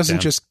why he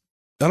doesn't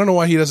I don't know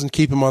why he doesn't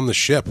keep him on the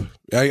ship.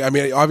 I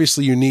mean,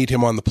 obviously you need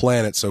him on the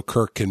planet so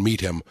Kirk can meet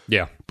him.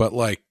 Yeah, but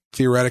like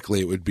theoretically,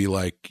 it would be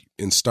like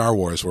in Star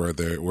Wars where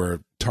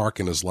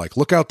Tarkin is like,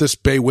 look out this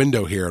bay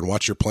window here and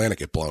watch your planet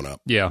get blown up.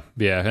 Yeah,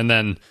 and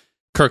then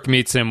Kirk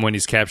meets him when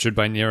he's captured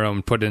by Nero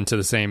and put into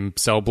the same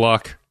cell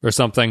block or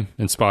something,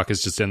 and Spock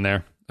is just in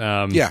there.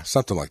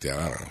 Something like that.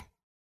 I don't know.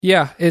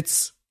 Yeah,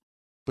 it's.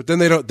 But then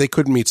they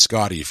couldn't meet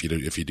Scotty if you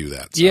do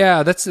that. So.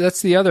 Yeah,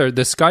 that's the other.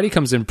 The Scotty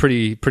comes in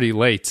pretty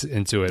late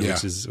into it,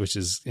 which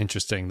is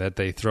interesting that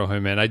they throw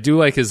him in. I do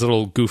like his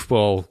little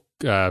goofball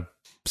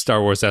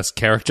Star Wars-esque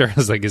character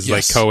as like his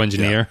like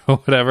co-engineer or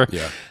whatever.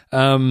 Yeah.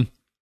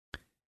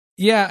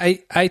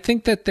 I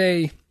think that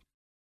they.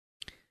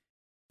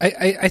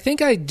 I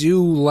think I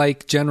do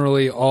like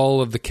generally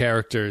all of the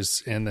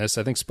characters in this.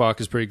 I think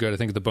Spock is pretty good. I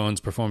think the Bones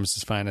performance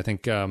is fine. I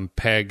think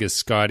Peg as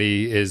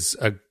Scotty is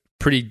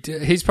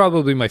he's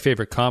probably my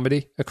favorite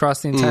comedy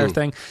across the entire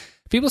thing.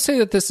 People say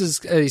that this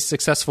is a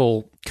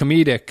successful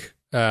comedic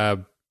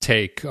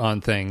take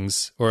on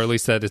things, or at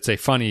least that it's a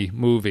funny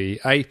movie.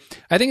 I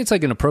think it's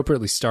like an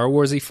appropriately Star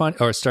Warsy fun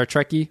or Star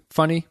Trekky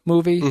funny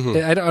movie.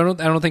 I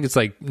don't think it's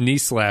like knee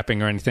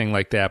slapping or anything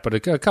like that, but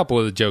a couple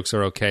of the jokes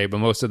are okay, but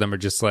most of them are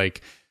just like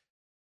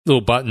little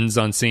buttons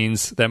on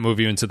scenes that move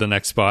you into the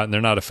next spot, and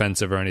they're not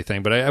offensive or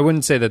anything. But I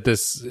wouldn't say that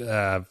this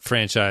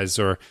franchise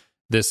or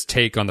this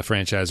take on the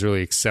franchise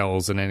really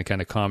excels in any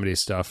kind of comedy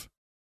stuff.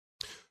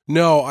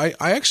 No, I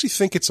actually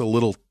think it's a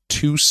little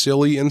too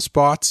silly in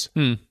spots.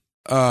 You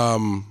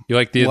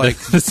like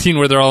the scene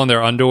where they're all in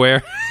their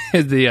underwear,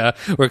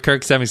 where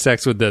Kirk's having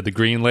sex with the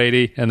green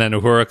lady, and then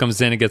Uhura comes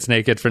in and gets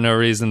naked for no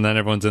reason, and then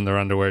everyone's in their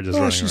underwear just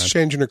running around. She's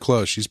changing her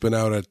clothes. She's been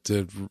out at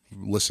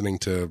listening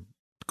to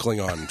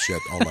Klingon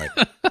shit all night.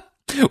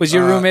 Was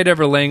your roommate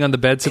ever laying on the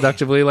bed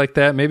seductively like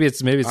that? Maybe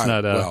it's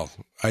not. Well,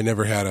 I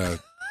never had a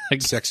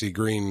sexy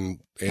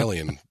green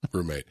alien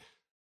roommate.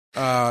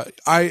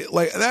 I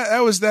like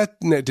that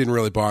didn't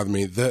really bother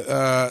me.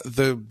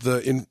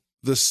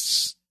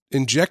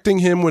 Injecting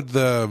him with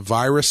the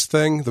virus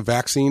thing, the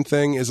vaccine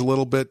thing, is a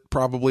little bit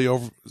probably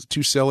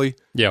too silly.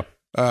 Yeah.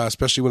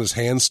 Especially when his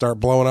hands start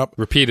blowing up.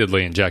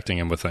 Repeatedly injecting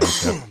him with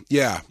things.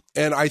 Yeah.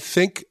 And I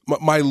think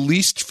my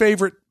least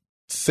favorite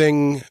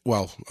thing,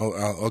 well,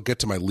 I'll get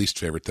to my least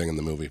favorite thing in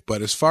the movie,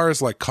 but as far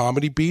as like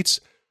comedy beats,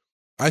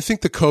 I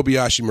think the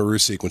Kobayashi Maru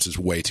sequence is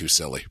way too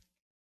silly.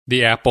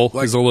 The apple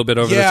is a little bit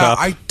over the top.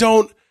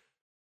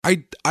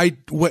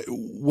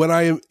 when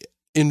I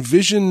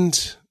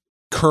envisioned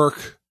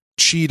Kirk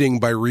cheating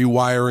by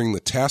rewiring the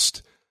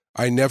test,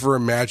 I never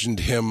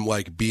imagined him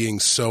like being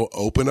so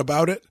open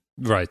about it.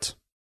 Right.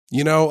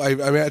 You know,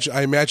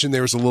 I imagine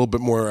there was a little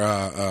bit more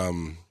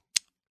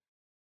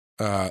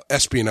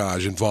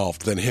espionage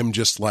involved than him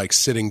just like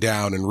sitting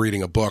down and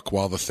reading a book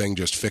while the thing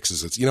just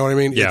fixes it. You know what I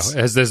mean? Yeah,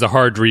 as there's a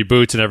hard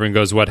reboot and everyone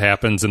goes, what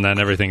happens? And then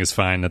everything is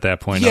fine at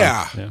that point.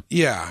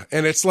 Yeah.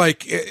 And it's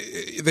like,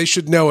 they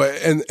should know it.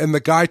 And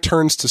the guy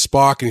turns to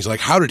Spock and he's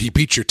like, how did he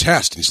beat your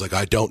test? And he's like,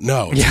 I don't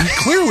know. Yeah.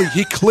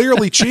 He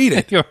clearly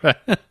cheated. You're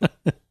right.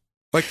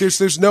 Like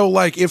there's no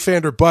like if,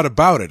 and, or but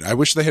about it. I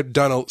wish they had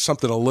done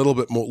something a little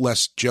bit more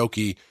less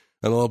jokey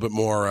and a little bit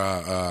more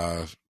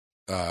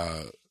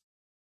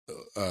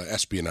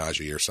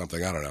espionage or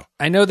something. I don't know.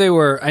 I know they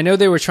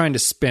were trying to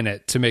spin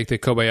it to make the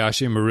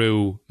Kobayashi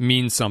Maru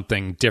mean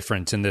something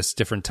different in this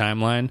different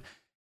timeline.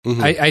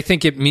 Mm-hmm. I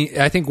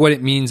think what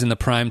it means in the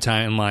Prime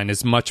timeline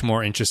is much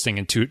more interesting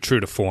and true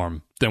to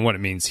form than what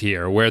it means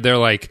here, where they're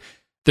going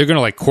to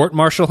like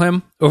court-martial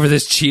him over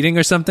this cheating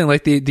or something.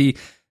 Like the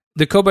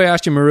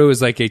Kobayashi Maru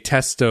is like a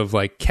test of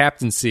like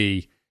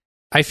captaincy.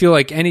 I feel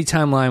like any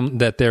timeline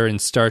that they're in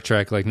Star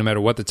Trek, like no matter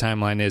what the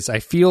timeline is, I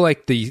feel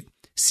like the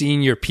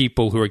senior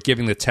people who are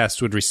giving the test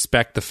would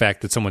respect the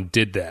fact that someone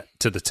did that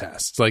to the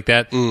test. Like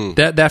that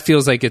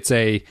feels like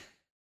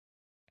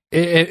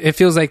it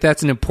feels like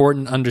that's an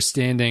important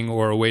understanding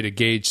or a way to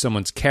gauge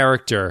someone's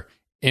character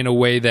in a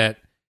way that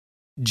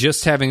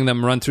just having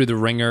them run through the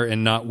ringer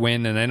and not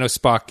win. And I know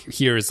Spock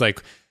here is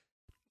like,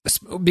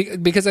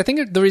 because I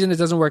think the reason it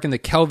doesn't work in the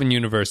Kelvin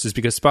universe is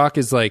because Spock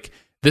is like,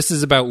 this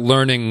is about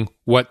learning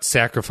what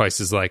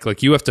sacrifice is like.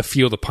 Like you have to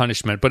feel the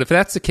punishment. But if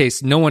that's the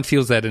case, no one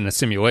feels that in a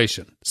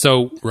simulation.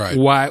 So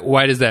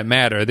why does that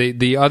matter?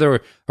 The other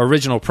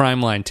original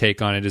Primeline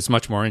take on it is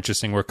much more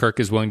interesting, where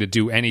Kirk is willing to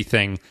do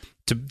anything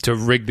to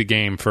rig the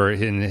game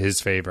in his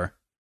favor.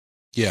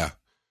 Yeah.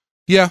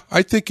 Yeah,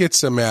 I think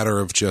it's a matter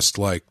of just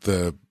like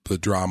the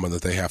drama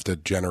that they have to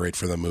generate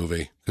for the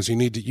movie, because you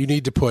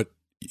need to put.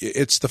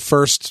 It's the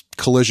first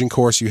collision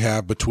course you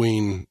have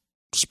between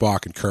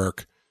Spock and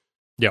Kirk.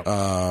 Yeah.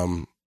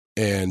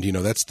 And you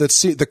know that's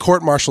the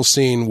court-martial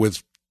scene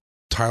with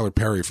Tyler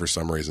Perry for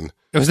some reason.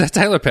 Was that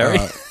Tyler Perry?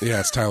 Yeah,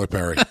 it's Tyler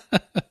Perry.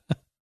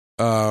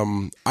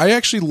 I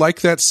actually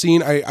like that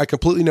scene. I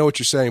completely know what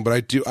you're saying, but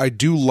I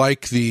do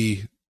like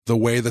the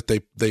way that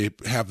they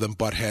have them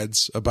butt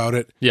heads about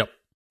it. Yep.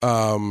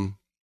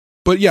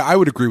 But yeah, I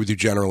would agree with you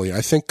generally.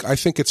 I think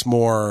it's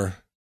more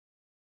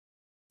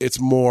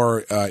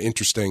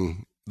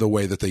interesting the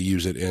way that they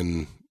use it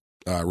in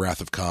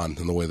Wrath of Khan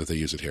than the way that they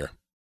use it here.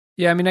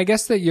 Yeah, I mean, I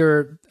guess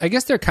they're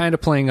kind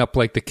of playing up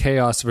like the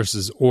chaos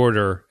versus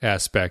order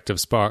aspect of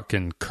Spock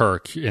and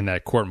Kirk in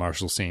that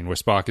court-martial scene, where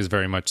Spock is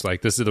very much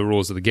like, this are the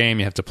rules of the game,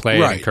 you have to play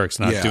it, and Kirk's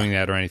not doing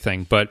that or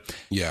anything. But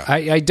yeah,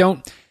 I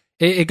don't.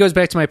 It goes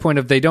back to my point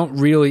of they don't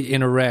really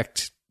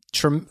interact.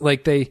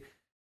 Like they.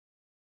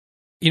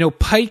 You know,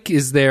 Pike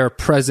is there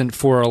present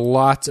for a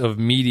lot of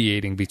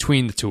mediating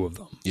between the two of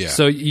them. Yeah.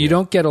 So you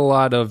don't get a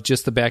lot of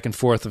just the back and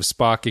forth of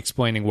Spock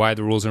explaining why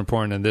the rules are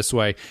important in this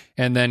way,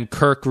 and then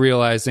Kirk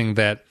realizing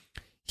that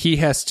he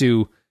has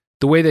to,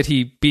 the way that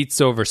he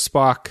beats over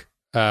Spock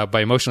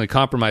by emotionally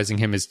compromising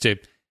him is to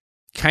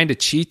kind of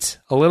cheat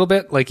a little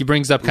bit. Like he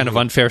brings up kind of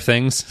unfair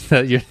things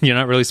that you're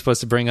not really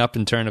supposed to bring up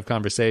in turn of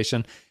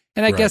conversation.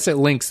 And I guess it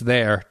links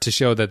there to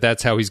show that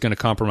that's how he's going to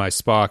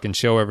compromise Spock and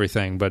show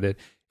everything. But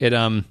it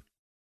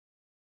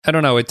I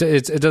don't know. It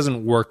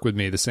doesn't work with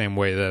me the same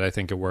way that I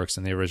think it works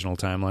in the original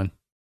timeline.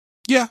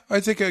 Yeah, I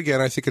think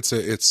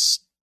it's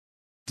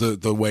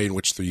the way in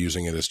which they're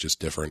using it is just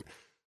different.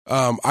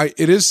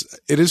 It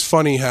is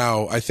funny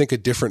how I think a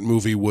different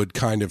movie would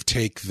kind of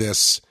take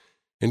this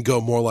and go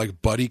more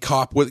like buddy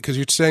cop with, because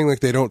you're saying like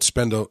they don't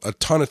spend a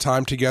ton of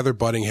time together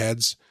butting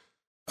heads.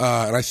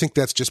 And I think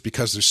that's just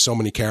because there's so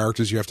many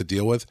characters you have to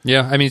deal with.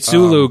 Yeah, I mean,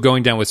 Sulu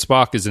going down with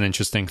Spock is an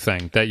interesting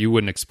thing that you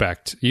wouldn't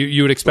expect.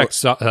 You would expect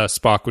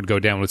Spock would go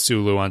down with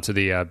Sulu onto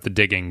the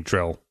digging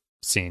drill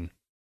scene.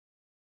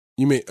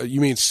 You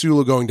mean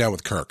Sulu going down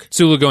with Kirk?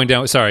 Sulu going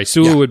down. Sorry,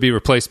 Sulu would be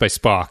replaced by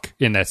Spock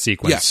in that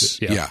sequence.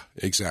 Yes. Yeah,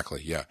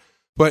 exactly. Yeah.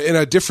 But in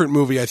a different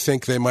movie, I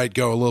think they might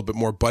go a little bit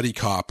more buddy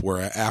cop,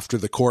 where after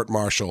the court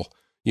martial,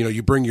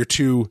 you bring your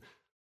two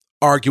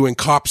arguing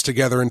cops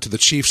together into the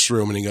chief's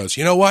room, and he goes,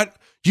 "You know what?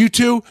 You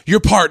two, you're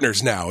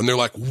partners now." And they're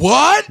like,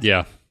 "What?"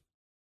 Yeah.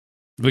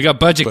 We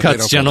got budget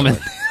cuts, gentlemen.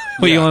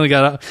 We only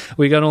got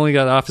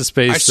office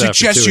space. I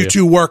suggest you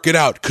two work it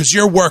out because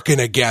you're working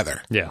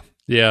together. Yeah.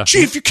 Yeah.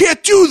 Chief, you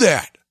can't do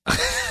that.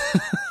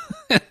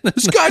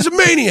 This guy's a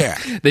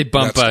maniac. They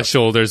bump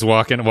shoulders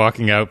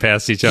walking out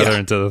past each other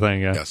into the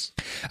thing. Yeah. Yes.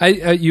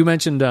 You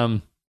mentioned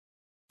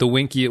the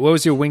winky. What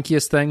was your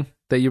winkiest thing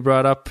that you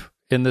brought up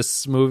in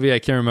this movie? I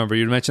can't remember.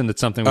 You mentioned that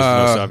something was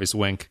the most obvious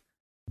wink.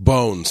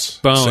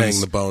 Bones. Saying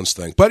the bones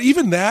thing. But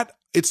even that,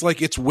 it's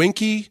like it's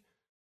winky,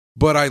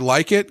 but I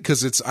like it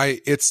because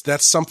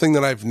that's something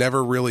that I've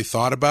never really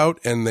thought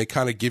about, and they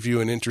kind of give you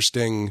an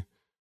interesting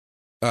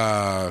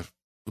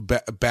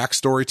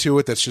backstory to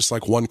it that's just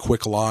like one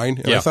quick line,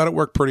 and Yeah. I thought it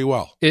worked pretty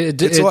well.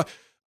 It's a lot.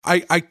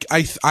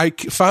 I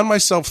found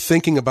myself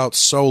thinking about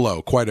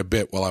Solo quite a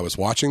bit while I was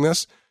watching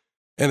this,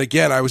 and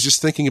again, I was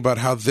just thinking about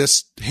how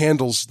this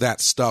handles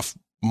that stuff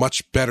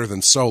much better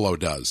than Solo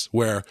does,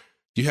 where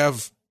you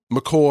have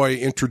McCoy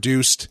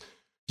introduced,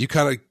 you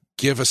kind of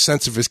give a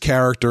sense of his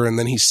character, and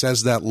then he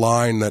says that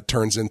line that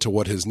turns into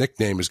what his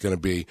nickname is going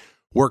to be.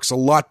 Works a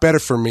lot better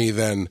for me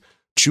than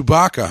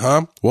Chewbacca,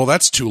 huh? Well,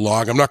 that's too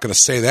long. I'm not going to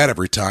say that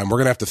every time. We're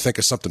going to have to think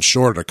of something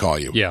shorter to call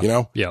you. Yeah. You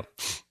know? Yeah.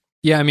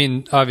 Yeah, I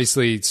mean,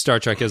 obviously, Star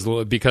Trek is,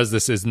 because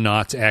this is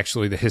not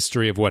actually the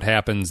history of what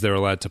happens, they're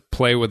allowed to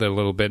play with it a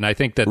little bit. And I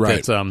think that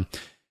Right. that's,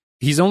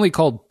 he's only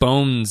called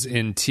Bones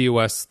in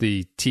TOS,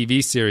 the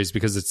TV series,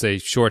 because it's a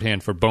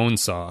shorthand for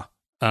Bonesaw.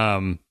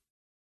 Oh,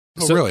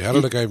 So- really? I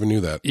don't think I even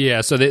knew that. Yeah,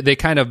 so they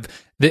kind of,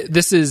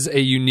 this is a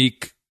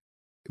unique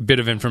bit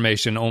of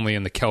information only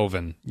in the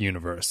Kelvin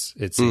universe,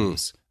 it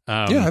seems.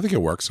 Yeah, I think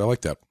it works. I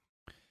like that.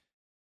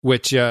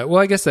 Which, well,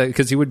 I guess that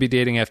because he would be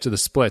dating after the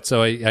split,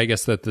 so I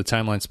guess that the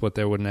timeline split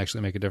there wouldn't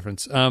actually make a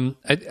difference. I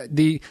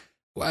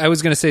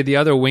was going to say the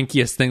other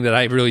winkiest thing that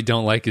I really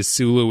don't like is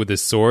Sulu with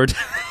his sword.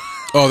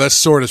 Oh, that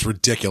sword is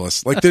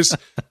ridiculous. Like there's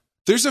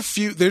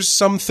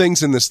some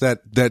things in this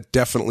that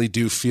definitely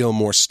do feel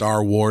more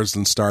Star Wars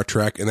than Star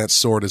Trek, and that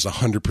sword is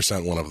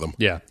 100% one of them.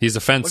 Yeah, he's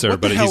a fencer, Like,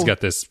 what the but he's hell?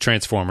 got this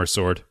Transformer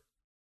sword.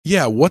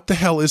 Yeah, what the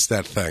hell is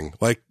that thing?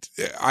 Like,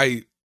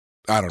 I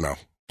don't know.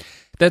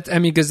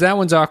 Because that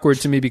one's awkward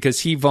to me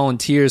because he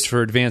volunteers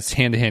for advanced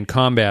hand-to-hand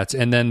combat,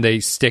 and then they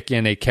stick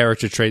in a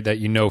character trait that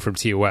you know from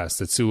TOS,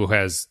 that Sulu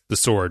has the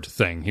sword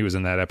thing. He was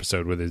in that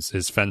episode with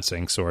his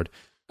fencing sword.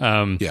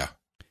 Yeah.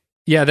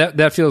 Yeah,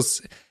 that feels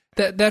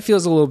that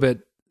feels a little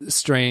bit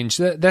strange.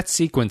 That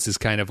sequence is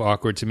kind of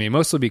awkward to me,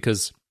 mostly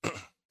because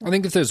I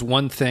think if there's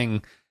one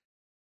thing,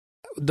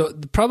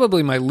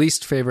 probably my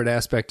least favorite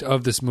aspect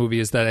of this movie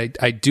is that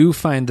I do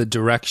find the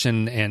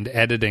direction and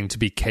editing to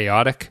be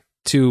chaotic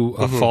to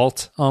a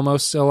fault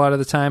almost a lot of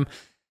the time.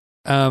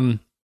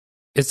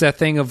 It's that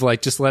thing of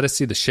like, just let us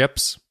see the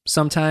ships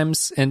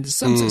sometimes, and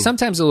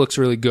sometimes it looks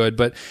really good,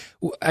 but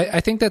I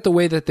think that the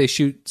way that they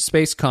shoot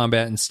space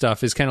combat and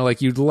stuff is kind of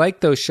like, you'd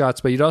like those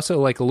shots, but you'd also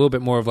like a little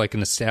bit more of like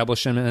an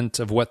establishment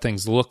of what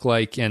things look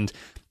like, and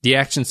the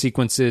action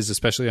sequences,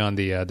 especially on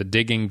the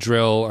digging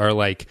drill, are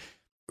like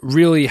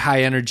really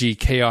high energy,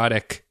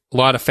 chaotic, a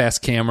lot of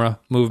fast camera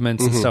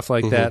movements and stuff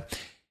like that.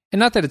 And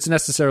not that it's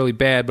necessarily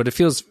bad, but it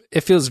feels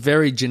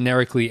very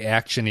generically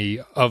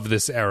actiony of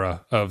this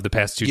era of the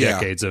past two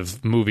decades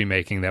of movie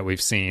making that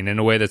we've seen, in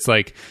a way that's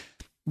like,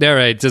 all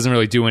right, it doesn't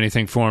really do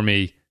anything for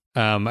me.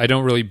 I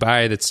don't really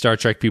buy that Star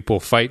Trek people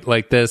fight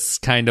like this.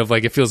 Kind of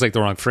like, it feels like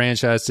the wrong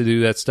franchise to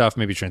do that stuff.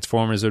 Maybe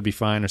Transformers would be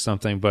fine or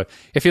something, but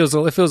it feels a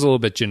little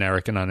bit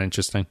generic and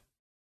uninteresting.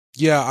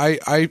 Yeah,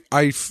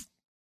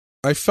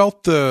 I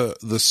felt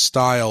the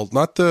style,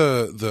 not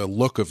the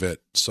look of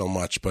it so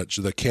much, but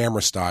the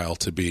camera style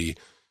to be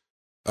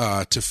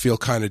to feel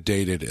kind of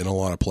dated in a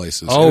lot of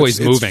places. Always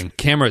It's moving.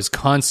 Camera is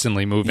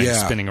constantly moving,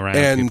 spinning around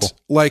and people.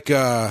 like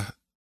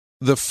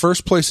the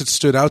first place it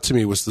stood out to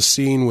me was the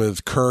scene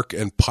with Kirk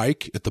and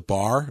Pike at the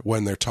bar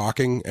when they're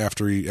talking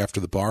after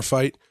the bar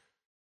fight.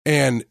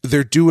 And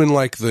they're doing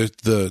like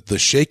the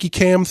shaky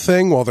cam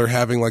thing while they're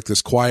having like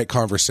this quiet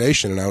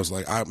conversation. And I was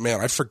like,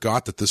 I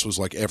forgot that this was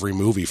like every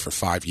movie for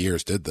 5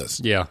 years did this.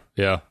 Yeah.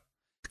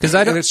 Because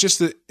And it's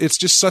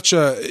just such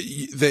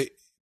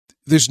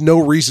there's no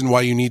reason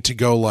why you need to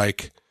go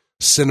like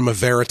cinema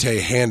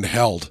verite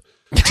handheld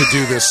to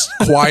do this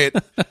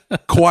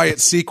quiet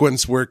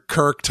sequence where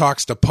Kirk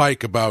talks to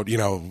Pike about,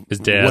 his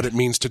dad, what it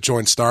means to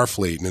join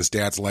Starfleet and his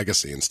dad's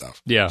legacy and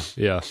stuff. Yeah.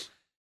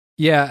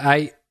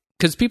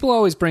 Because people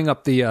always bring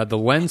up the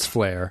lens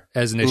flare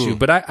as an issue,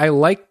 but I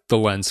like the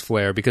lens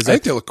flare because I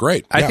think they look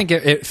great. I think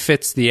it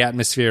fits the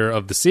atmosphere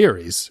of the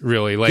series,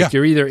 really. Like,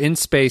 you're either in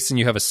space and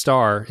you have a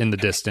star in the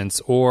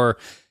distance, or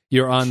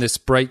you're on this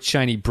bright,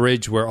 shiny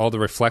bridge where all the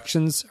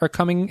reflections are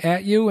coming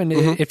at you, and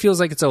it feels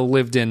like it's a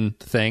lived-in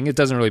thing. It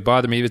doesn't really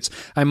bother me.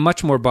 I'm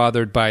much more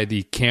bothered by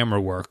the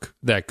camera work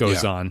that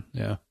goes on.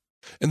 Yeah.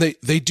 And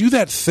they do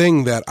that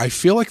thing that I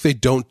feel like they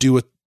don't do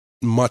it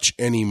much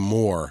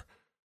anymore.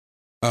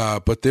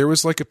 But there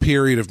was like a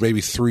period of maybe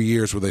 3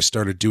 years where they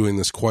started doing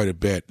this quite a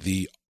bit.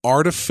 The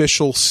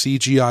artificial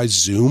CGI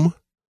zoom,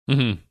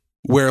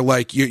 where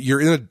like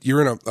you're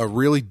in a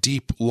really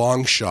deep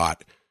long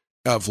shot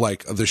of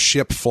like the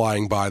ship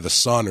flying by the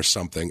sun or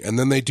something, and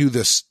then they do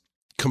this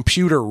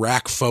computer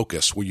rack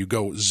focus where you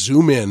go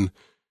zoom in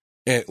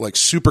and like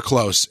super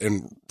close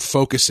and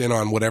focus in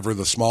on whatever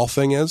the small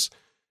thing is,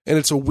 and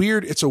it's a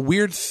weird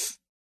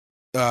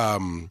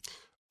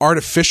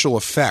artificial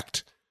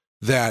effect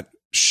that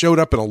showed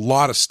up in a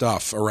lot of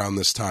stuff around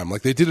this time.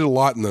 Like they did it a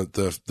lot in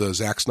the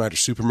Zack Snyder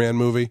Superman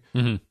movie.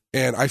 And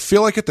I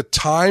feel like at the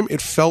time it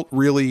felt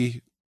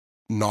really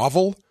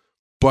novel,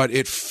 but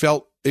I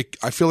feel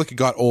like it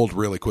got old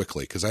really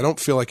quickly because I don't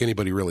feel like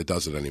anybody really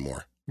does it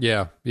anymore.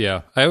 Yeah.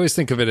 I always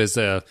think of it as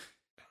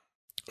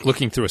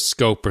looking through a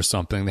scope or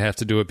something. They have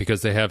to do it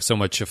because they have so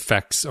much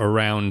effects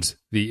around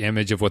the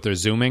image of what they're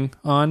zooming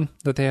on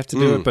that they have to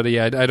do it. But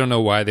yeah, I don't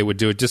know why they would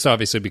do it. Just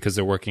obviously because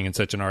they're working in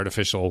such an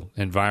artificial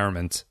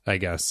environment, I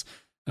guess.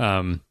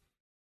 Well,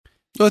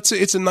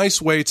 it's a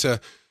nice way to.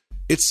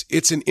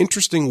 It's an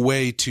interesting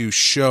way to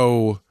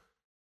show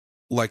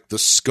like the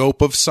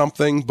scope of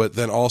something, but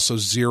then also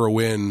zero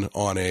in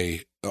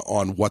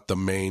on what the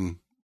main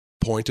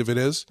point of it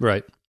is.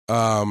 Right.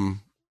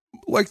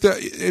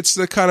 It's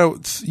the kind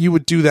of, you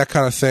would do that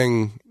kind of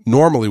thing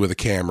normally with a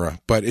camera,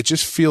 but it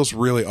just feels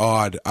really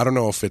odd. I don't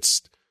know.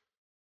 It's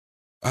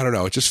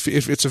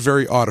a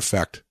very odd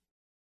effect.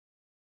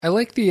 I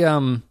like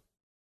the,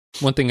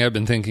 one thing I've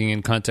been thinking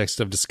in context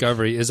of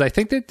Discovery is I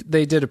think that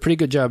they did a pretty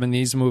good job in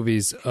these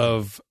movies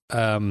of,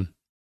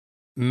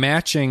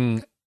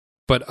 matching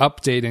but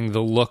updating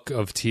the look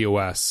of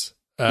TOS.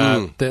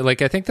 I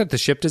think that the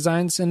ship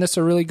designs in this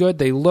are really good.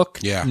 They look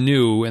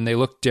new and they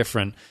look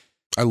different.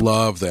 I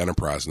love the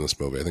Enterprise in this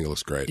movie. I think it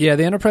looks great. Yeah,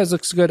 the Enterprise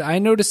looks good. I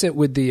notice it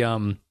with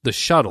the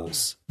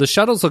shuttles. The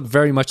shuttles look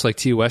very much like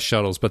TOS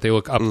shuttles, but they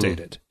look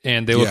updated.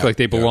 And they look like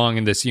they belong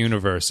in this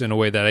universe in a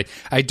way that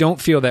I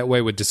don't feel that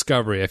way with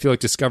Discovery. I feel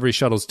like Discovery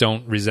shuttles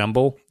don't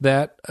resemble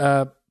that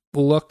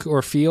look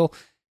or feel.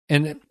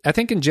 And I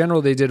think in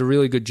general they did a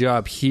really good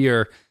job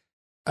here.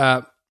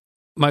 I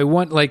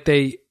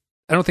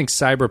don't think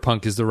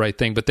cyberpunk is the right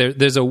thing, but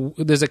there's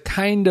a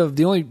kind of,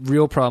 the only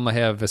real problem I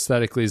have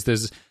aesthetically is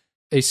there's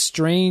a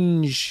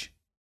strange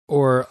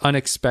or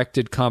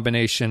unexpected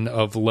combination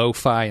of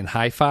lo-fi and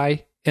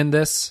hi-fi in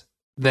this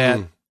that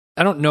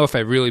I don't know if I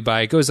really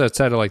buy. It goes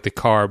outside of like the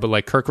car, but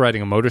like Kirk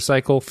riding a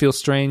motorcycle feels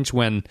strange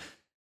when,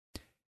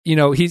 you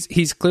know,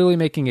 he's clearly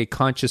making a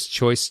conscious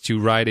choice to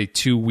ride a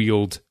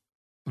two-wheeled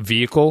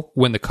vehicle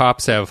when the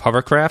cops have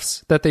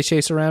hovercrafts that they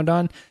chase around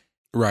on.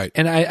 Right.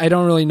 And I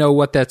don't really know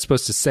what that's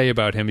supposed to say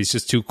about him. He's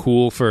just too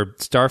cool for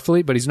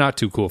Starfleet, but he's not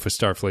too cool for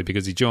Starfleet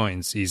because he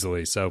joins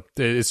easily. So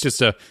it's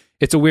just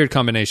it's a weird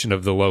combination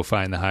of the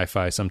lo-fi and the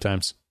hi-fi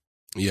sometimes.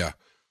 Yeah.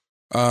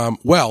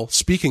 Well,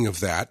 speaking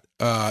of that,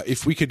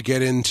 if we could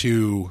get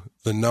into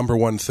the number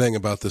one thing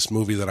about this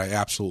movie that I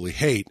absolutely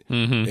hate,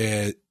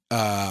 can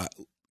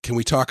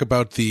we talk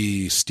about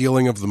the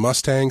stealing of the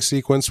Mustang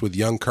sequence with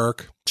young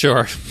Kirk?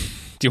 Sure.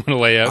 Do you want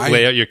to lay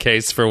out your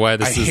case for why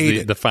this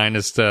is the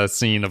finest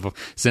scene of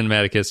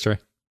cinematic history?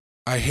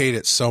 I hate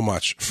it so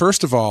much.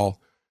 First of all,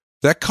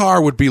 that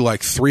car would be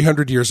like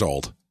 300 years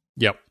old.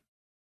 Yep.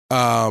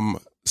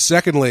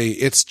 Secondly,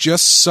 it's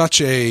just such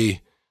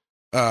a.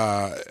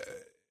 I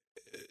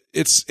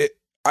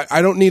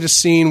don't need a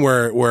scene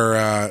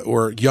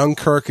where young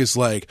Kirk is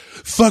like,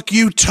 "Fuck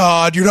you,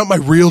 Todd. You're not my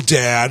real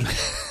dad."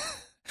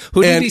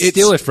 Who did he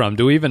steal it from?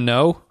 Do we even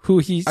know who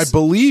he's? I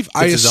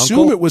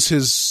assume it was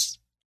his.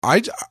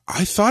 I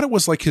thought it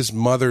was like his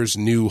mother's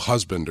new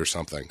husband or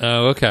something.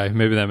 Oh, okay.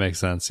 Maybe that makes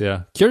sense,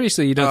 yeah.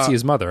 Curiously, you don't see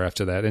his mother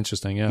after that.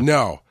 Interesting, yeah.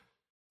 No.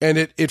 And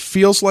it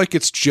feels like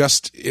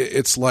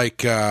it's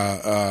like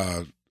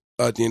an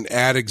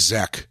ad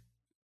exec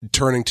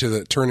turning to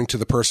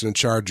the person in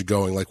charge and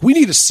going like, we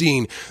need a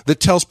scene that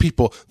tells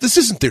people this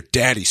isn't their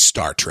daddy's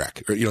Star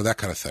Trek, or, you know, that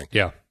kind of thing.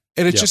 Yeah.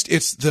 And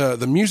it's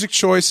the music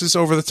choice is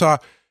over the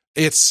top.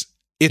 It's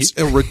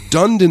a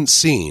redundant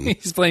scene.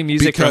 He's playing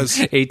music from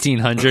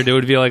 1800. It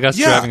would be like us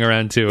driving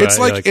around too. It's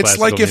like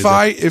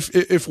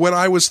if when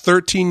I was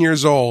 13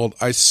 years old,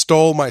 I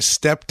stole my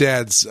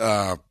stepdad's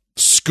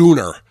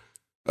schooner,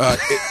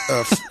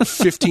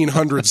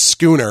 1500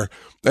 schooner,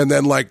 and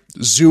then like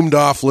zoomed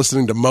off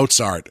listening to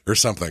Mozart or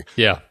something.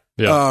 Yeah.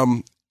 Yeah.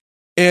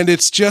 And I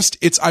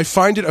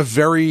find it a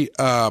very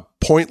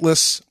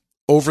pointless,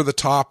 over the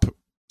top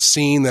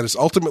scene that is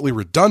ultimately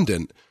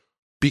redundant.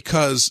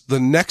 Because the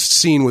next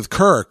scene with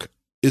Kirk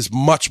is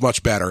much,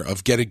 much better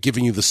of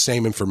giving you the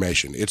same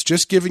information. It's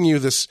just giving you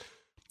this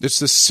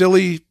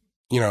silly,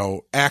 you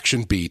know,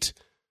 action beat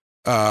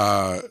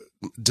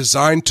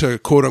designed to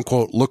quote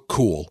unquote look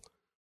cool.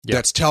 Yep.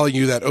 That's telling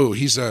you that, oh,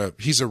 he's a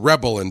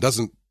rebel and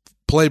doesn't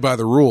play by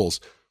the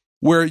rules.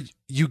 Where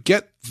you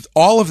get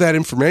all of that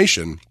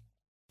information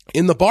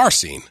in the bar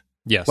scene.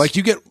 Yes. Like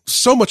you get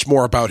so much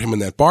more about him in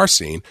that bar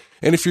scene.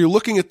 And if you're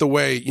looking at the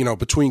way, you know,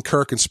 between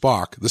Kirk and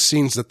Spock, the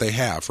scenes that they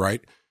have,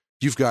 right?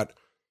 You've got,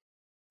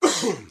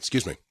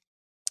 excuse me,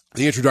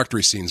 the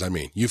introductory scenes, I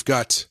mean. You've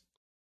got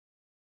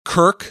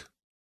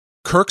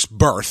Kirk's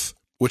birth,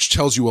 which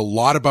tells you a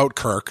lot about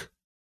Kirk,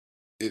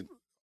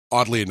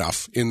 oddly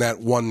enough, in that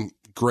one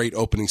great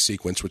opening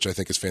sequence, which I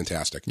think is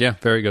fantastic. Yeah,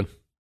 very good.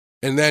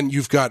 And then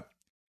you've got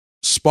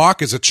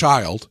Spock as a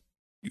child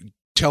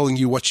telling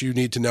you what you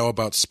need to know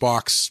about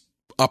Spock's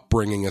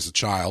upbringing as a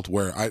child,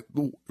 where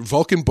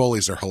Vulcan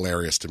bullies are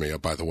hilarious to me,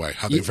 by the way.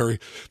 How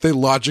they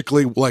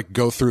logically like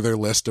go through their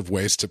list of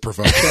ways to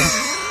provoke them,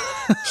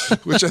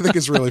 which I think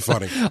is really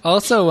funny.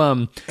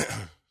 Also,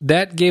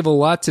 that gave a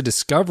lot to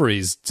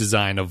Discovery's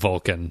design of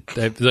Vulcan.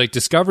 Like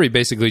Discovery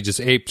basically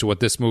just aped what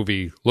this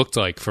movie looked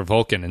like for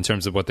Vulcan in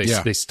terms of what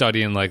they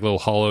study in like little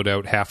hollowed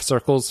out half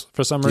circles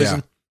for some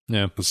reason.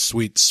 Yeah. Those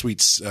sweet,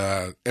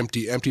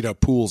 emptied out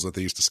pools that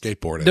they used to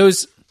skateboard in.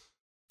 Those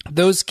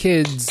those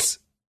kids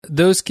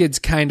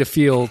kind of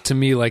feel to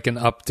me like an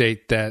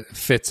update that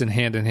fits in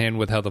hand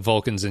with how the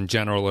Vulcans in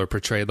general are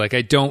portrayed. Like,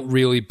 I don't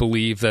really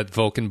believe that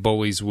Vulcan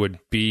bullies would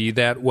be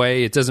that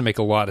way. It doesn't make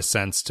a lot of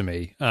sense to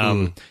me.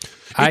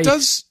 It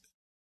does.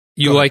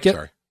 You like it?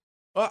 Sorry.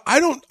 I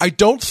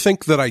don't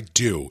think that I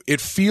do.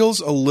 It feels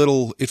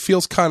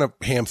kind of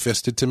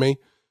ham-fisted to me.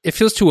 It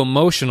feels too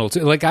emotional.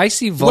 Like, I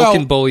see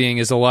Vulcan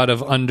bullying as a lot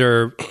of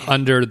under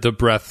the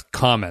breath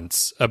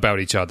comments about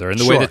each other, and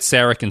the way that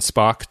Sarek and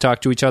Spock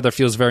talk to each other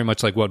feels very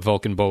much like what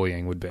Vulcan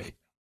bullying would be.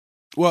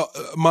 Well,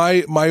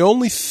 my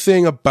only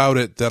thing about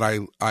it that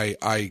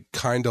I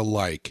kind of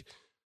like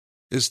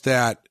is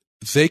that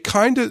they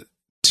kind of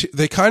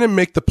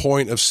make the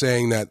point of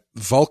saying that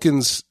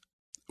Vulcans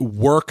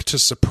work to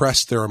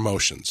suppress their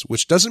emotions,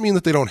 which doesn't mean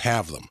that they don't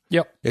have them.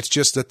 Yep. It's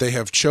just that they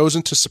have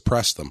chosen to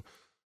suppress them.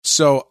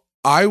 So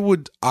I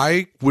would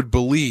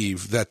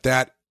believe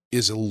that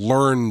is a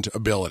learned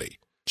ability.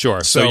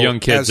 Sure. So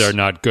young kids are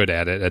not good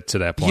at it to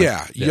that point.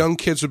 Yeah, young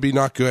kids would be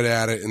not good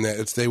at it, and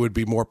that they would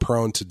be more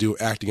prone to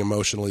acting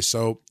emotionally.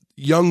 So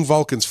young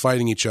Vulcans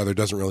fighting each other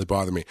doesn't really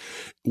bother me.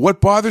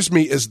 What bothers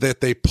me is that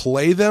they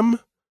play them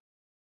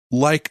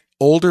like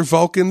older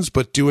Vulcans,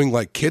 but doing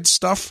like kids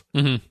stuff.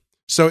 Mm-hmm.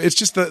 So it's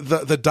just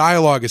the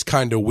dialogue is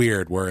kind of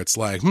weird, where it's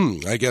like,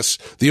 I guess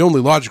the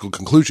only logical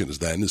conclusion is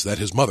that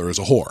his mother is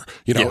a whore.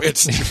 You know,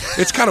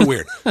 it's kind of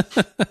weird.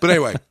 But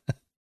anyway,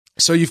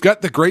 so you've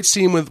got the great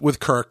scene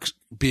with Kirk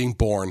being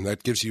born.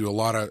 That gives you a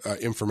lot of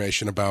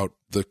information about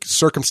the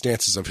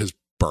circumstances of his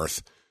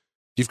birth.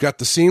 You've got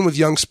the scene with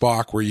young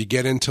Spock where you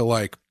get into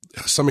like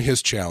some of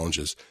his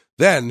challenges.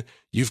 Then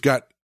you've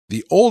got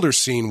the older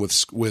scene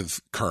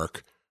with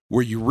Kirk,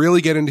 where you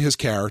really get into his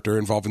character,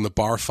 involving the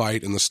bar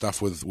fight and the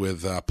stuff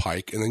with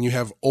Pike. And then you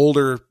have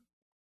older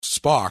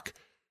Spock,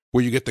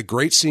 where you get the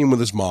great scene with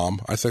his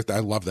mom. I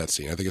love that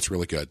scene. I think it's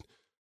really good.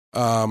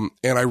 And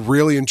I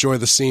really enjoy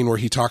the scene where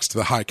he talks to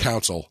the High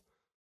Council.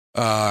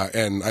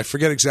 And I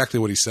forget exactly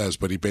what he says,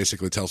 but he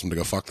basically tells them to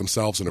go fuck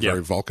themselves in a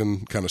very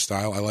Vulcan kind of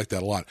style. I like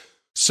that a lot.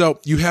 So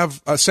you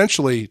have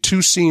essentially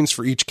 2 scenes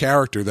for each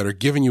character that are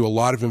giving you a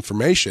lot of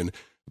information.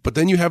 But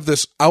then you have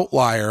this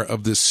outlier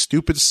of this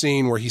stupid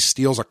scene where he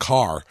steals a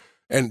car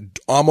and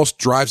almost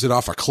drives it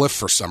off a cliff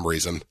for some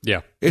reason.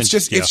 Yeah. It's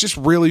just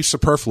really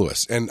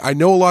superfluous. And I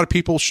know a lot of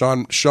people,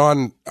 Sean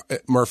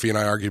Murphy and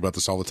I argue about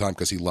this all the time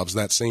because he loves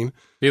that scene.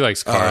 He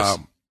likes cars.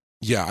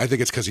 Yeah, I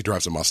think it's because he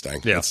drives a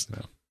Mustang. Yeah.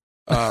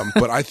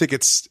 But I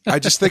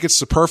just think it's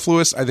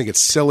superfluous. I think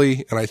it's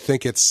silly. And I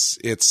think it's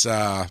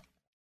not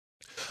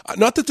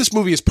that this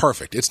movie is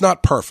perfect. It's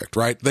not perfect,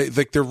 right?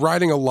 They're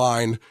riding a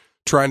line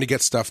trying to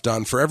get stuff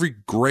done. For every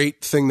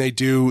great thing they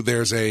do,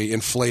 there's a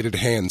inflated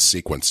hand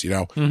sequence, you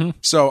know? Mm-hmm.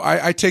 So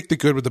I take the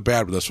good with the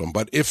bad with this one.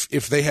 But if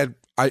they had,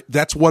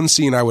 that's one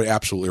scene I would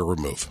absolutely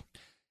remove.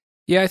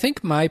 Yeah, I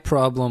think my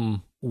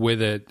problem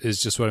with it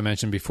is just what I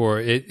mentioned before.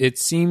 It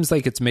seems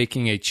like it's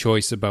making a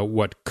choice about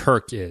what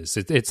Kirk is.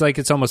 It's like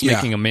it's almost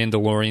making a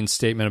Mandalorian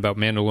statement about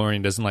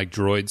Mandalorian doesn't like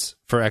droids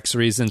for X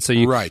reason. So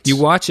you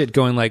watch it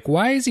going like,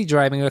 why is he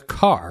driving a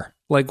car?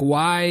 Like,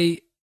 why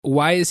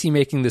is he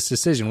making this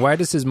decision? Why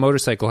does his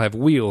motorcycle have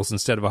wheels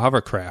instead of a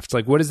hovercraft?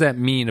 Like, what does that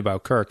mean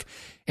about Kirk?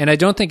 And I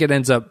don't think it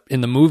ends up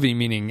in the movie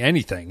meaning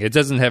anything. It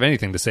doesn't have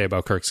anything to say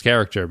about Kirk's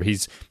character, but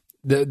he's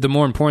the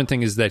more important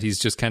thing is that he's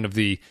just kind of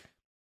the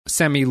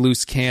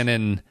semi-loose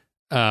cannon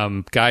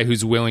guy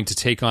who's willing to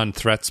take on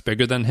threats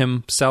bigger than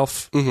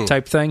himself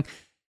type thing.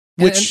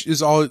 Which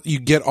is all, you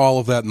get all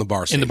of that in the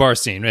bar scene. In the bar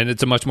scene, and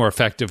it's a much more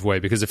effective way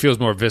because it feels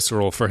more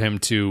visceral for him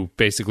to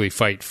basically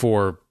fight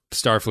for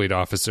Starfleet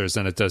officers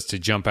than it does to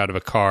jump out of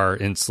a car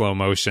in slow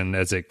motion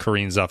as it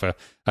careens off a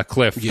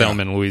cliff,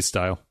 Thelma and Louise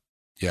style.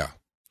 Yeah.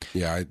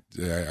 I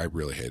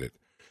really hate it.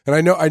 And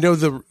I know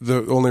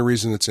the only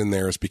reason it's in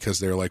there is because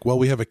they're like, well,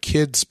 we have a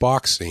kid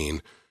Spock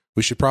scene.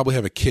 We should probably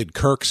have a kid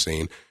Kirk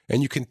scene.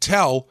 And you can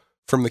tell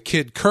from the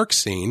kid Kirk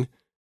scene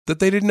that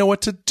they didn't know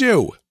what to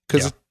do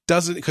because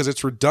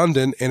it's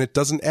redundant and it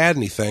doesn't add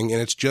anything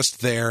and it's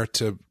just there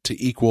to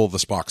equal the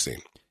Spock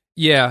scene.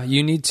 Yeah,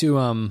 you need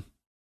to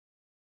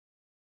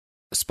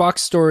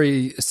Spock's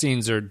story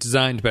scenes are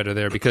designed better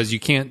there because you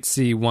can't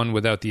see one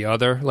without the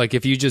other. Like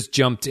if you just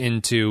jumped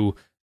into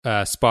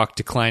Spock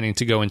declining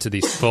to go into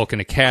the Vulcan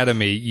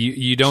Academy,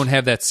 you don't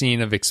have that scene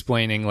of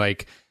explaining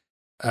like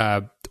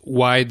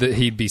why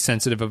he'd be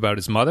sensitive about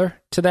his mother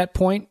to that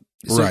point.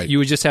 So right. You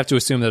would just have to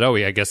assume that,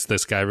 I guess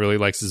this guy really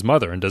likes his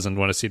mother and doesn't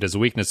want to see it as a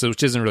weakness,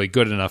 which isn't really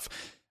good enough.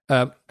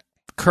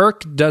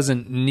 Kirk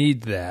doesn't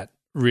need that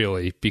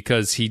really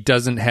because he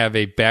doesn't have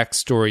a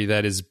backstory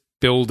that is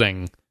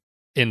building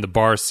in the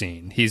bar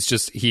scene.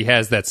 He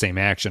has that same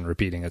action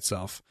repeating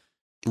itself.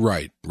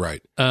 Right.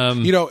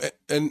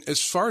 And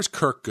as far as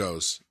Kirk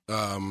goes,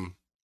 do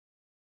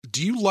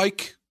you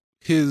like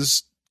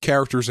his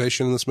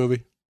characterization in this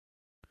movie?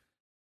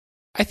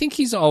 I think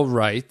he's all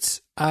right.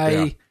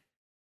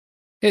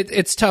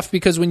 It's tough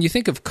because when you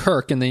think of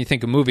Kirk and then you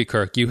think of movie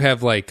Kirk, you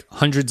have like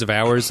hundreds of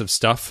hours of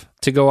stuff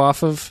to go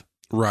off of.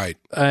 Right.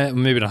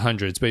 Maybe not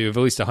hundreds, but you have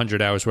at least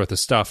 100 hours worth of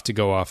stuff to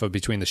go off of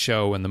between the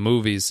show and the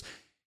movies.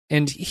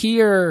 And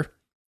here,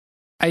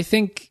 I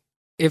think,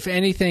 if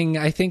anything,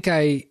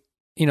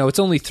 it's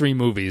only 3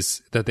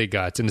 movies that they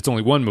got, and it's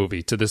only 1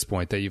 movie to this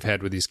point that you've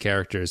had with these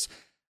characters.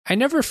 I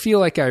never feel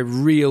like I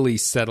really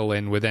settle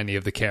in with any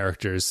of the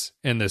characters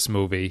in this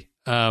movie.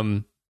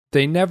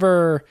 They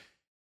never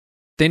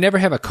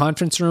have a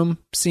conference room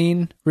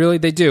scene, really.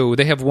 They do.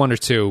 They have 1 or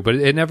 2, but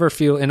it never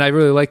and I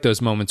really like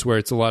those moments where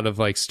it's a lot of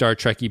like Star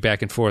Trek-y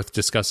back and forth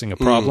discussing a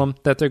problem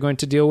that they're going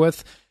to deal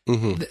with.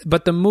 Mm-hmm.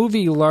 But the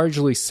movie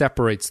largely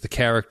separates the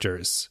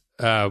characters,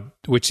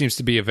 which seems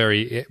to be a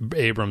very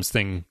Abrams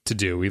thing to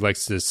do. He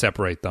likes to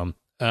separate them.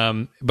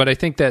 But I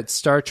think that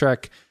Star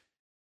Trek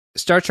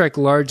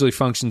largely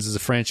functions as a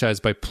franchise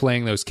by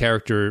playing those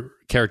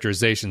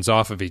characterizations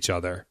off of each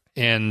other.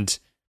 And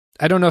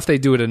I don't know if they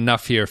do it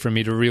enough here for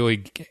me to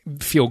really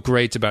feel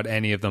great about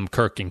any of them,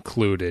 Kirk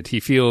included.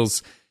 He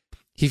feels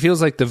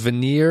like the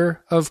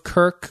veneer of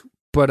Kirk,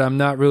 but I'm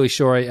not really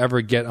sure I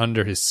ever get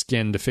under his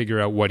skin to figure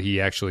out what he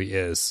actually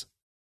is.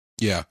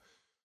 Yeah.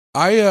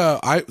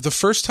 I the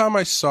first time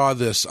I saw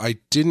this, I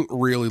didn't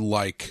really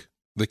like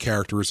the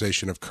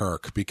characterization of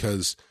Kirk,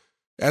 because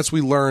as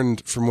we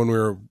learned from when we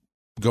were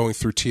going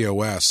through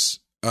TOS,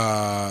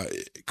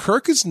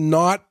 Kirk is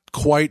not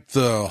quite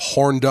the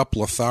horned up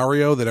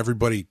Lothario that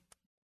everybody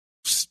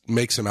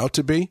makes him out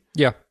to be.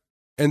 Yeah.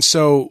 And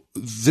so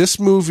this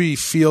movie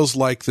feels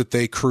like that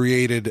they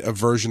created a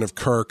version of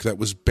Kirk that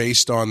was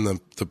based on the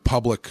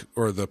public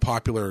or the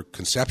popular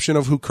conception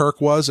of who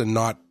Kirk was, and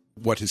not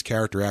what his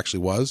character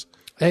actually was.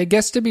 I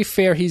guess, to be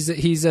fair, he's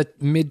a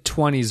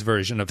mid-20s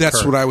version of Kirk.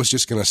 That's what I was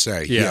just going to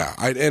say. Yeah.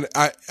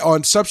 I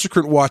on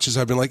subsequent watches,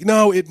 I've been like,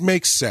 no, it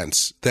makes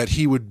sense that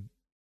he would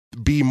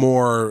be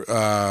more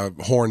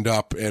horned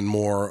up and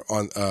more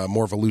on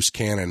more of a loose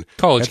cannon.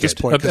 College kid.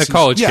 A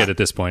college kid at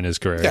this point in his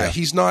career. Yeah,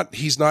 he's not.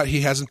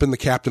 He hasn't been the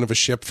captain of a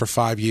ship for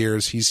 5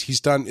 years.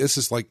 He's done. This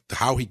is like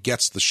how he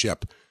gets the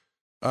ship.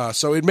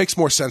 So it makes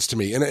more sense to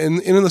me. And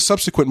in the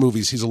subsequent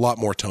movies, he's a lot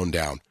more toned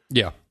down.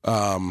 Yeah.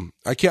 I'm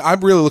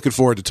really looking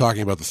forward to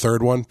talking about the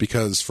third one,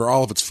 because for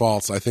all of its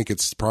faults, I think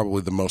it's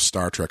probably the most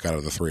Star Trek out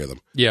of the 3 of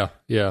them. Yeah.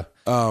 Yeah.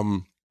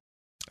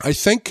 I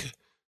think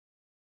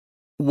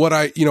what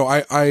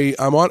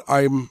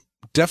I'm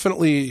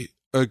definitely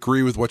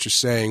agree with what you're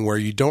saying, where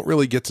you don't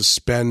really get to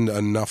spend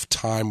enough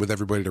time with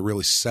everybody to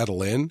really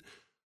settle in.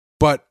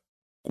 But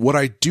what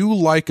I do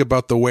like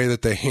about the way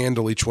that they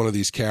handle each one of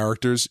these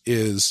characters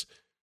is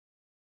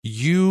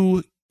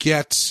you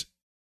get,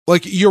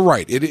 like, you're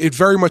right. It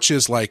very much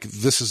is like,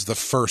 this is the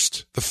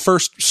first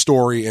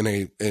story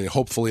in a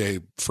hopefully a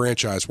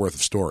franchise worth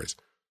of stories.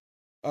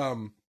 But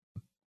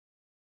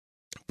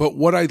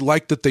what I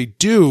like that they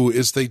do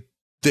is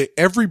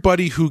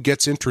everybody who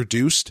gets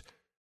introduced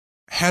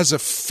has a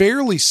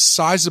fairly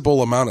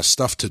sizable amount of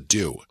stuff to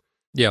do.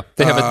 Yeah,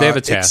 they have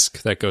a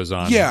task that goes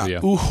on. Yeah.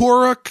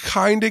 Uhura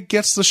kind of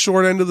gets the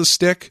short end of the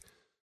stick,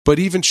 but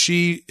even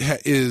she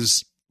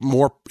is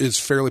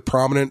fairly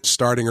prominent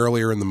starting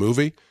earlier in the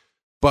movie.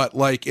 But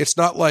like, it's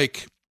not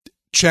like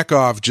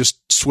Chekhov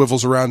just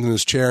swivels around in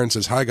his chair and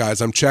says, "Hi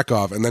guys, I'm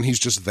Chekhov," and then he's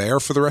just there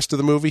for the rest of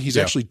the movie. He's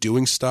actually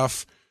doing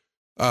stuff.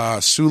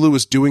 Sulu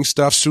is doing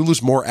stuff.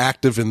 Sulu's more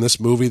active in this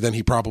movie than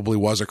he probably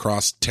was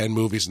across 10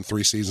 movies and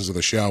 3 seasons of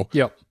the show.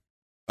 Yep.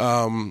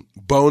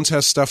 Bones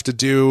has stuff to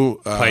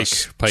do.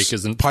 Pike's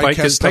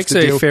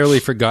a fairly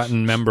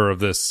forgotten member of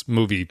this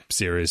movie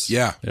series.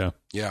 Yeah.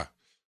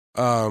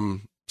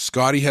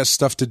 Scotty has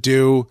stuff to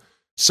do.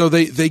 So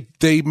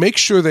they make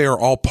sure they are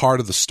all part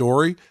of the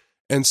story,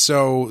 and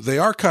so they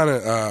are kind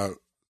of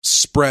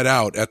spread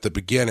out at the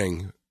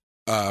beginning.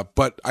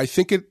 But I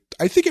think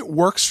it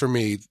works for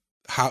me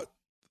how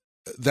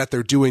that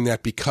they're doing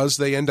that, because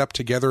they end up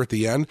together at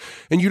the end,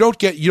 and you don't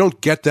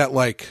get that,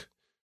 like,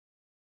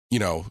 you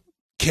know,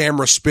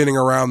 camera spinning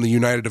around the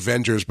United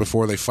Avengers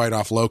before they fight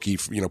off Loki,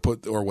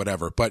 or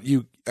whatever. But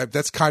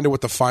that's kind of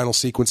what the final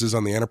sequence is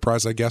on the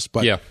Enterprise, I guess.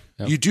 But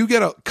you do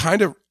get a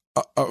kind of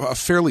a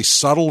fairly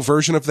subtle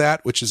version of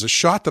that, which is a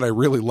shot that I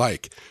really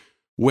like,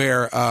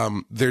 where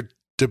they're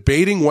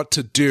debating what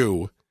to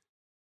do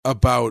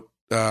about.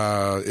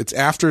 It's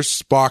after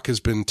Spock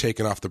has been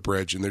taken off the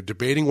bridge, and they're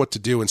debating what to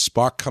do, and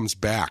Spock comes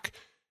back,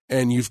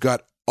 and you've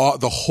got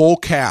the whole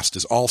cast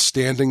is all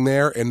standing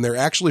there, and they're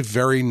actually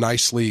very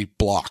nicely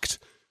blocked.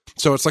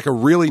 So it's like a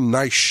really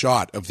nice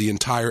shot of the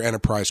entire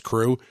Enterprise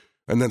crew,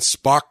 and then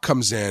Spock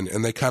comes in,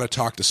 and they kind of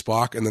talk to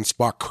Spock, and then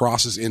Spock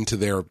crosses into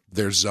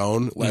their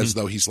zone as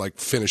though he's like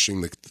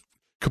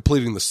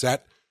completing the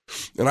set.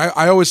 And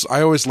I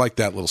always liked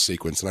that little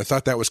sequence, and I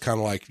thought that was kind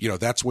of like,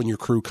 that's when your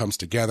crew comes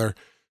together.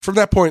 From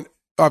that point,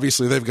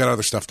 obviously they've got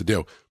other stuff to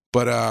do,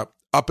 but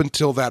up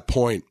until that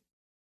point,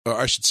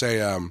 I should say,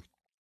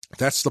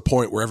 that's the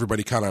point where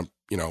everybody kind of,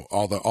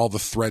 all the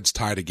threads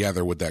tie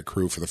together with that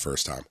crew for the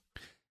first time.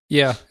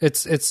 Yeah,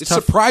 it's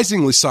tough.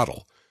 Surprisingly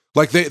subtle.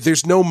 Like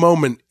there's no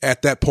moment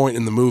at that point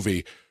in the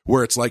movie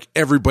where it's like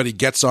everybody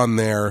gets on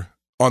their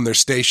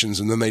stations,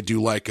 and then they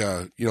do like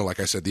like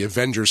I said, the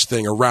Avengers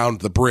thing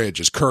around the bridge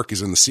as Kirk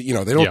is in the sea.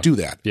 They don't do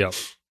that. Yeah.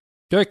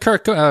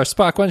 Kirk,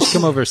 Spock, why don't you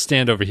come over,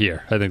 stand over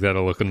here? I think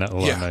that'll look a lot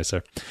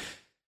nicer.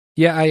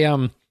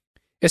 Yeah,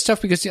 it's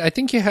tough because I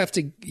think you have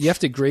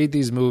to grade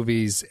these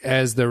movies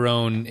as their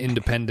own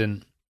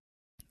independent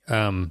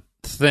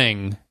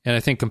thing, and I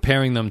think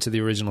comparing them to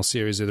the original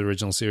series or the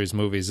original series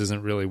movies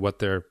isn't really what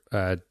they're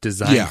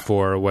designed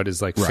for, or what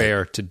is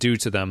fair to do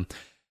to them.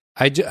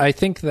 I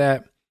think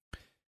that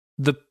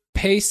the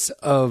pace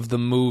of the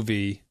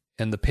movie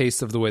and the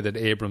pace of the way that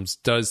Abrams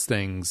does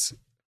things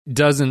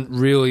doesn't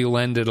really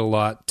lend it a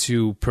lot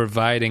to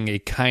providing a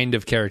kind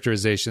of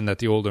characterization that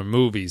the older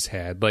movies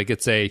had. Like,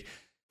 it's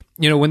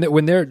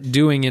when they're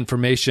doing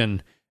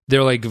information,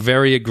 they're like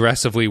very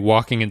aggressively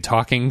walking and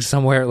talking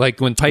somewhere.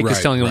 Like when Pike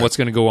is telling them what's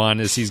going to go on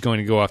as he's going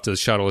to go off to the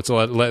shuttle, it's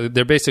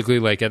they're basically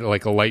like at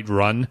like a light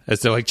run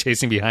as they're like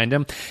chasing behind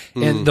him.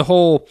 And the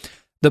whole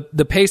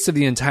the pace of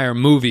the entire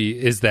movie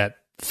is that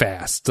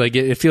fast. Like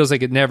it feels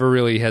like it never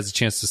really has a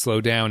chance to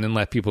slow down and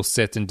let people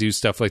sit and do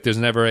stuff. Like there's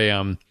never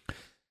a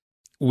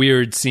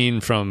weird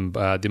scene from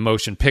the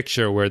motion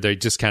picture where they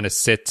just kind of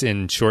sit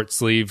in short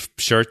sleeve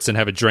shirts and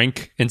have a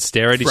drink and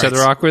stare at each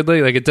other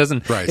awkwardly. Like it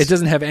doesn't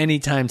have any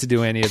time to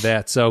do any of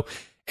that. So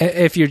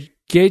if you're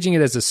gauging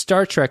it as a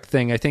Star Trek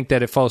thing, I think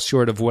that it falls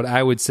short of what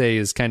I would say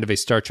is kind of a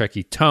Star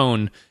Trek-y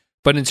tone.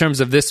 But in terms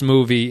of this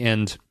movie,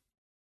 and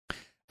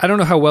I don't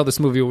know how well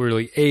this movie will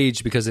really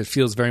age because it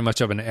feels very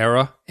much of an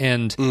era.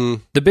 And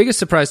the biggest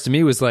surprise to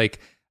me was like,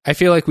 I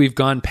feel like we've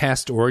gone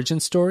past origin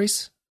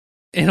stories.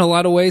 In a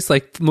lot of ways,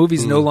 like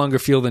movies no longer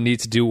feel the need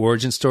to do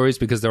origin stories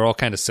because they're all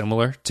kind of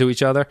similar to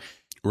each other.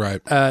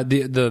 Right.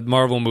 The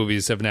Marvel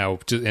movies have now,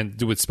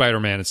 and with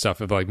Spider-Man and stuff,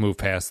 have like moved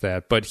past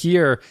that. But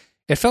here,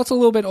 it felt a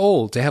little bit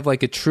old to have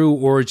like a true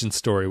origin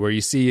story where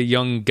you see a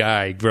young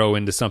guy grow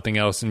into something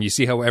else, and you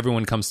see how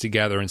everyone comes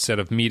together instead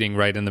of meeting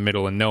right in the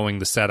middle and knowing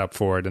the setup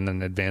for it and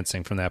then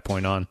advancing from that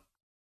point on.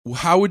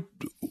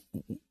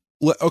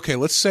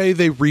 Let's say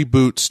they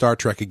reboot Star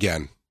Trek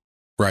again,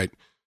 right?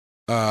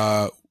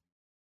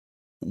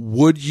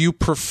 Would you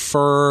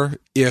prefer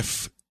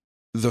if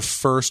the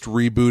first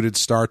rebooted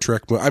Star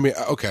Trek movie... I mean,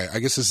 okay, I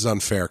guess this is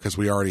unfair because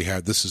we already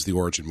had... This is the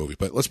origin movie,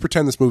 but let's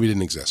pretend this movie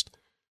didn't exist.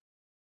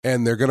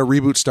 And they're going to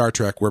reboot Star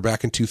Trek. We're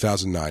back in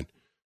 2009.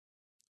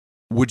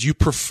 Would you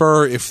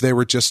prefer if they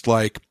were just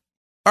like,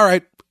 all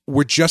right,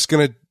 we're just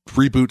going to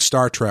reboot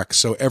Star Trek,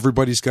 so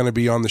everybody's going to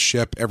be on the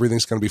ship,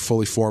 everything's going to be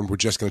fully formed, we're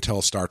just going to tell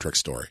a Star Trek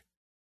story?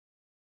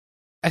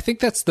 I think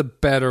that's the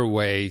better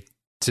way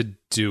to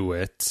do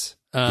it.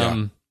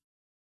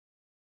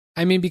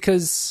 I mean,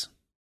 because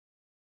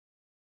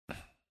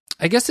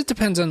I guess it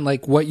depends on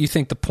like what you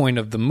think the point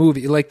of the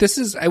movie. Like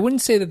I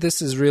wouldn't say that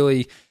this is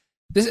really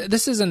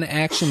this is an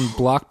action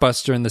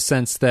blockbuster in the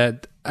sense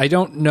that I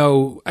don't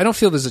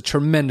feel there's a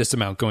tremendous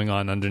amount going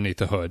on underneath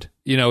the hood.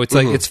 You know, it's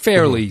like it's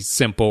fairly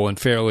simple and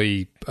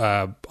fairly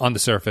on the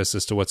surface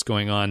as to what's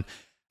going on.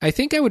 I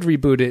think I would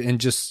reboot it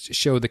and just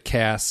show the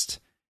cast.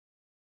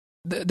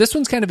 This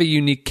one's kind of a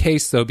unique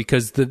case though,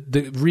 because the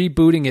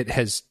rebooting it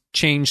has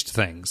changed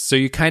things. So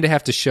you kind of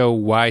have to show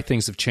why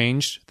things have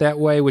changed that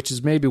way, which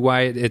is maybe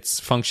why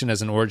its function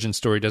as an origin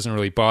story doesn't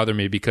really bother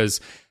me,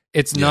 because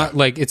it's not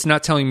like, it's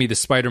not telling me the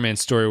Spider-Man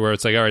story where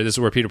it's like, all right, this is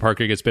where Peter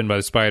Parker gets bitten by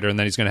the spider and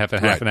then he's going to have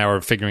half an hour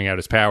of figuring out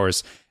his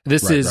powers.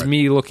 This is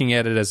me looking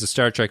at it as a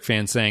Star Trek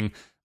fan saying,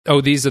 oh,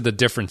 these are the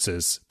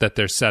differences that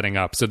they're setting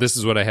up. So this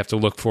is what I have to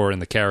look for in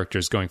the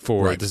characters going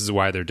forward. Right. This is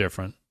why they're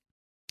different.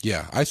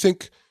 Yeah, I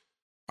think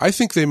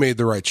they made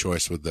the right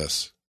choice with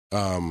this.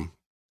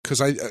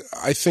 Because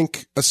I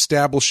think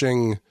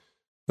establishing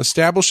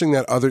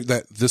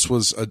that this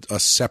was a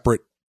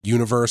separate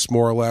universe,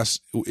 more or less,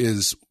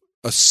 is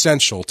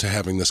essential to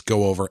having this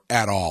go over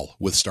at all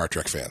with Star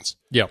Trek fans.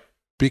 Yep.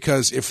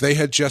 Because if they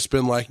had just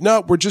been like,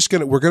 no, we're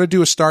gonna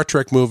do a Star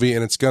Trek movie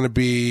and it's gonna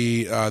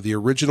be the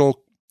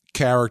original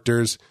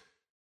characters,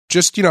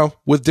 just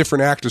with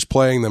different actors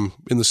playing them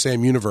in the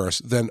same universe,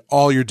 then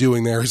all you're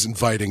doing there is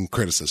inviting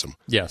criticism.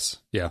 Yes.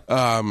 Yeah.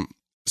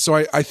 So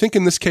I think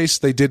in this case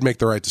they did make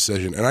the right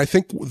decision, and I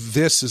think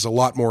this is a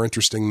lot more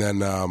interesting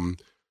than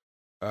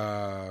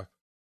I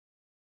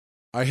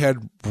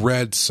had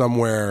read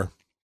somewhere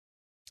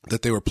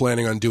that they were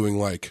planning on doing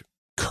like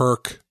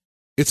Kirk.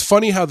 It's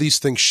funny how these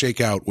things shake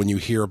out when you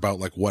hear about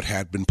like what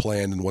had been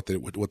planned and what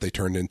they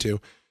turned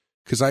into.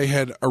 Because I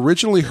had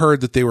originally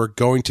heard that they were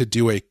going to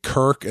do a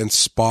Kirk and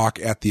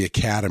Spock at the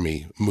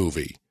Academy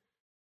movie.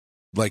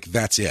 Like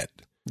that's it.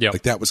 Yeah,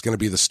 like that was going to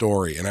be the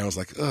story, and I was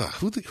like, ugh,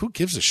 who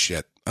gives a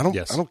shit? I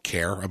don't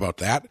care about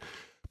that.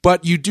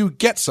 But you do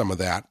get some of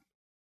that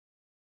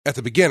at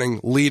the beginning,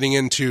 leading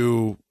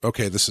into,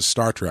 okay, this is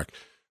Star Trek.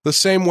 The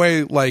same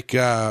way, like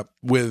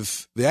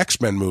with the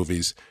X-Men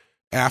movies,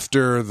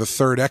 after the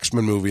third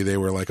X-Men movie, they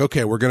were like,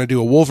 okay, we're going to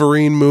do a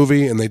Wolverine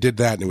movie, and they did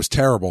that, and it was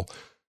terrible.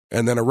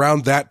 And then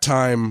around that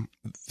time,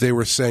 they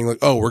were saying, like,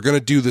 oh, we're going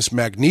to do this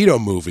Magneto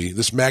movie,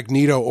 this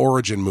Magneto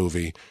origin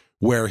movie,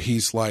 where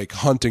he's like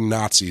hunting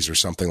Nazis or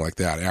something like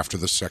that after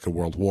the Second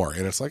World War.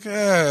 And it's like,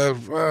 I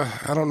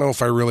don't know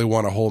if I really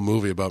want a whole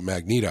movie about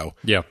Magneto.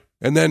 Yeah.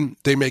 And then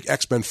they make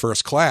X-Men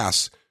First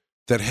Class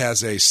that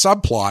has a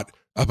subplot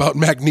about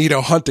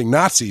Magneto hunting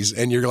Nazis.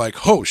 And you're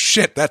like, oh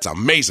shit, that's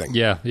amazing.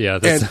 Yeah.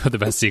 That's the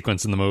best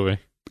sequence in the movie.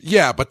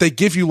 Yeah, but they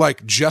give you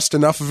like just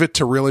enough of it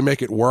to really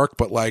make it work.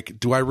 But like,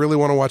 do I really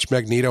want to watch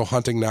Magneto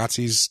hunting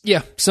Nazis?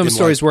 Yeah, some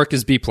stories work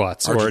as B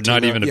plots, or Argentina?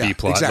 not even a Yeah, B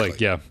plot. exactly.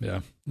 Like, yeah.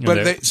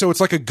 But so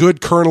it's like a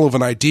good kernel of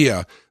an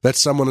idea that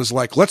someone is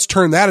like, let's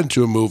turn that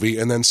into a movie,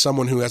 and then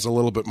someone who has a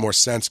little bit more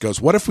sense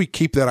goes, what if we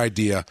keep that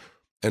idea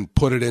and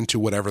put it into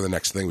whatever the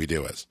next thing we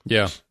do is?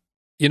 Yeah,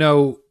 you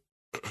know,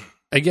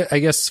 I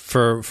guess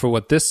for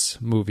what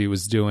this movie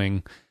was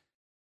doing,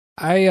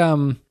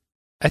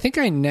 I think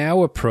I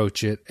now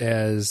approach it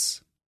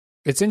as,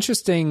 it's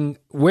interesting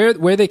where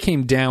they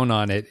came down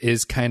on it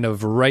is kind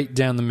of right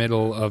down the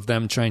middle of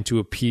them trying to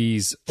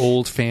appease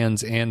old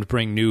fans and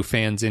bring new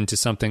fans into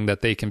something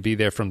that they can be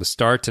there from the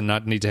start and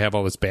not need to have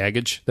all this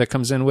baggage that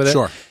comes in with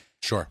it.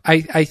 Sure.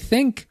 I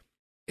think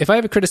if I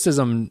have a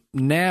criticism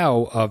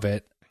now of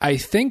it, I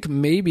think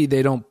maybe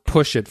they don't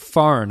push it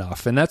far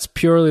enough, and that's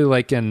purely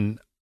like an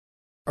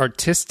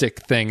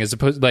artistic thing as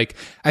opposed, like,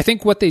 I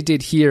think what they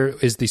did here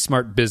is the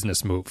smart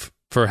business move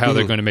for how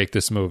they're going to make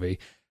this movie.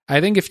 I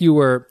think if you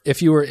were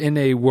in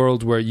a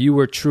world where you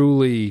were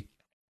truly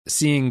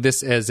seeing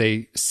this as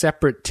a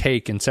separate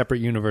take and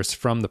separate universe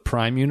from the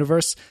Prime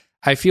universe,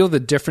 I feel the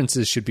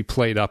differences should be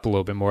played up a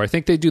little bit more. I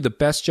think they do the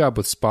best job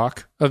with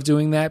Spock of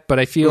doing that, but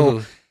I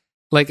feel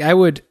like I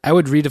would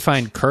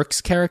redefine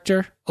Kirk's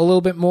character a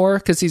little bit more,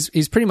 because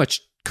he's pretty much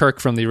Kirk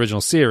from the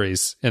original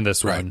series in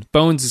this one.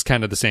 Bones is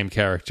kind of the same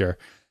character.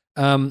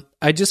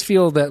 I just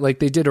feel that like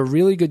they did a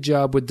really good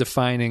job with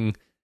defining.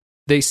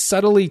 They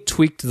subtly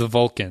tweaked the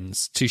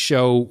Vulcans to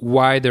show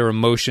why their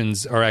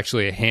emotions are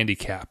actually a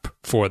handicap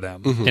for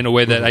them in a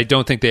way that I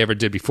don't think they ever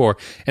did before.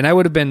 And I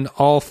would have been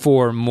all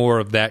for more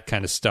of that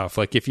kind of stuff.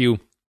 Like if you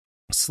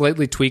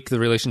slightly tweak the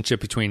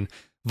relationship between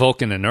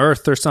Vulcan and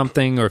Earth or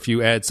something, or if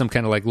you add some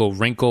kind of like little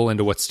wrinkle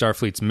into what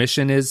Starfleet's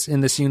mission is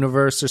in this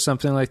universe or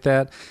something like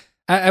that.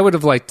 I would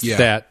have liked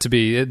that to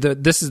be,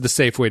 this is the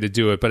safe way to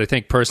do it. But I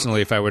think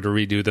personally, if I were to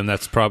redo them,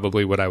 that's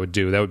probably what I would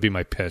do. That would be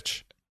my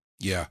pitch.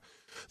 Yeah.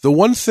 The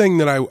one thing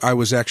that I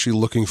was actually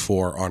looking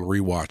for on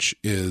rewatch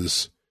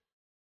is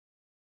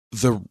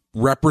the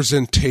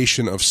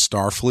representation of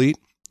Starfleet,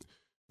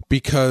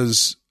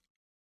 because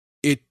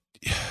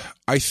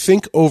I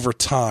think over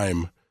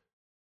time,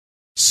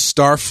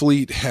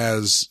 Starfleet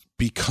has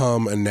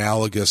become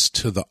analogous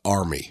to the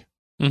Army.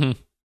 And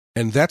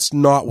that's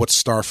not what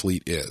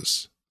Starfleet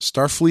is.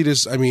 Starfleet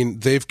is, I mean,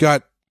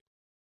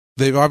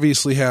 they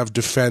obviously have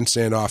defense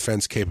and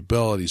offense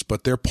capabilities,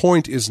 but their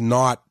point is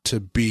not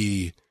to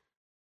be,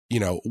 you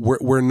know,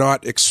 we're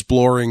not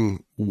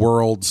exploring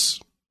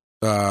worlds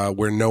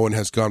where no one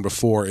has gone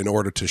before in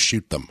order to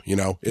shoot them. You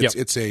know,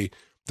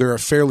 they're a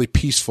fairly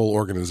peaceful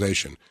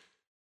organization.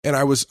 And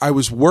I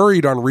was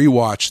worried on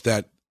rewatch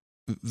that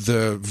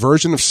the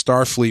version of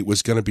Starfleet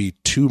was going to be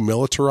too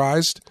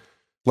militarized,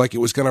 like it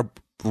was going to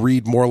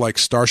read more like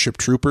Starship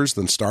Troopers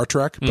than Star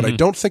Trek, but I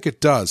don't think it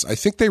does. I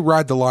think they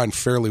ride the line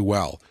fairly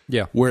well.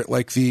 Yeah, where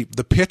like the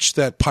pitch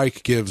that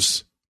Pike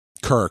gives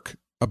Kirk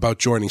about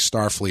joining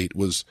Starfleet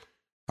was,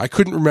 I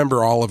couldn't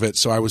remember all of it,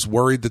 so I was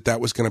worried that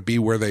was going to be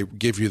where they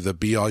give you the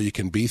be all you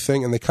can be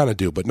thing, and they kind of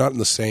do, but not in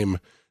the same,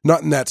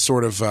 not in that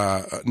sort of,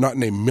 not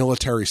in a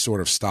military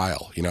sort of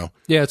style, you know?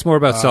 Yeah, it's more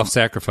about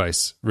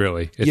self-sacrifice,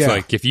 really. It's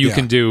like, if you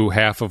can do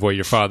half of what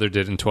your father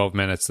did in 12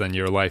 minutes, then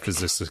your life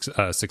is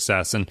a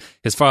success. And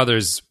his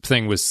father's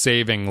thing was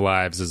saving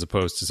lives as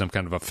opposed to some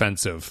kind of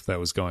offensive that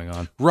was going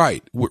on.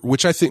 Right,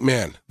 which I think,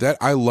 man, that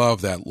I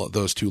love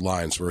those two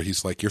lines where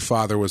he's like, your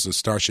father was a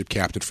starship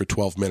captain for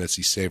 12 minutes,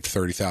 he saved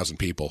 30,000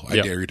 people. I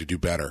dare you to do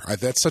better.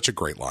 That's such a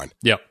great line.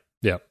 Yep.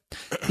 Yeah.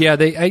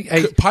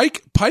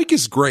 Pike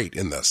is great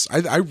in this.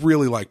 I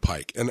really like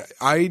Pike, and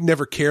I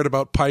never cared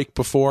about Pike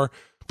before,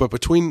 but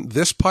between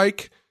this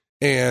Pike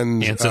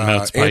and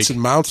Anson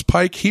Mount's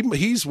Pike,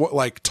 he's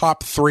like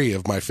top 3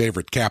 of my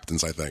favorite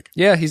captains, I think.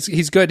 Yeah,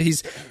 he's good.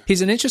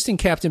 He's an interesting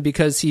captain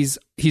because he's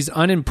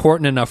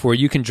unimportant enough where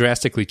you can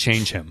drastically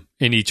change him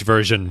in each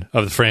version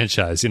of the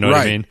franchise. You know what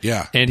I mean?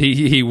 Yeah. And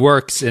he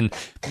works, and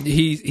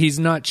he's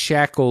not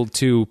shackled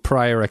to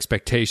prior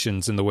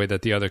expectations in the way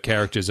that the other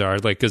characters are.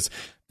 Like, because,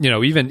 you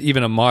know,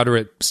 even a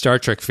moderate Star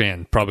Trek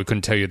fan probably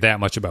couldn't tell you that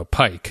much about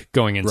Pike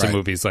going into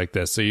movies like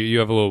this. So you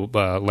have a little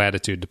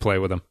latitude to play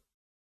with him.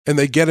 And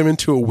they get him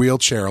into a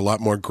wheelchair a lot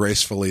more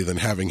gracefully than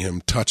having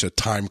him touch a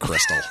time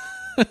crystal.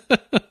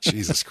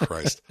 Jesus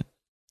Christ.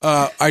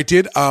 I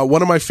did,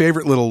 one of my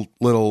favorite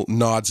little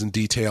nods and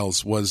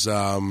details was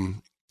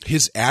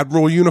his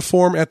Admiral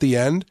uniform at the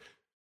end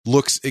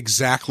looks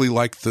exactly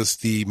like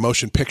the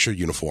motion picture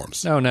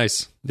uniforms. Oh,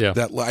 nice. Yeah.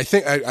 That I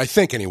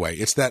think anyway,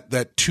 it's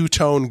that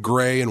two-tone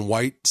gray and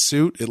white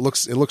suit. It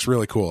looks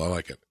really cool. I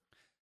like it.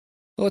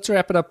 Well, let's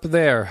wrap it up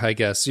there, I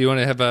guess. You want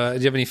to do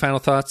you have any final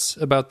thoughts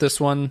about this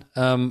one?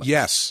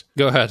 Yes.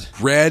 Go ahead.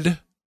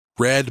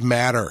 Red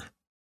matter.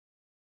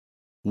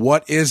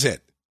 What is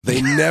it?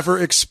 They never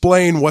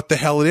explain what the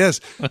hell it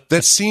is.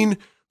 The scene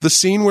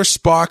where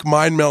Spock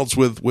mind melds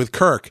with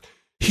Kirk,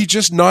 he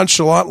just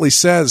nonchalantly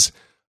says,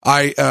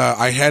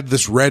 I had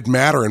this red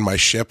matter in my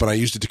ship and I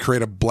used it to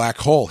create a black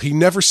hole. He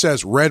never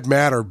says red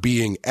matter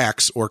being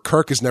X, or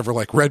Kirk is never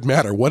like, red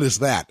matter, what is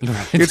that?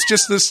 Right. It's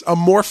just this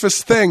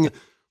amorphous thing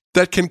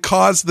that can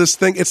cause this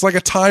thing. It's like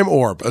a time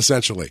orb,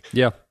 essentially.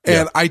 Yeah.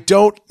 And I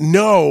don't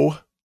know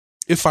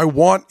if I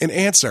want an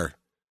answer.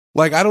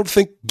 Like, I don't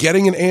think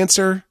getting an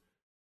answer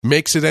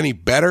makes it any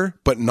better,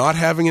 but not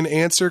having an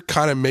answer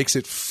kind of makes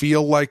it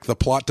feel like the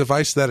plot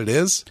device that it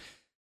is.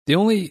 The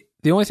only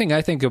thing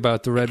I think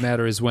about the red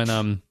matter is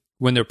when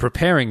they're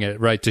preparing it,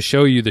 right, to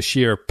show you the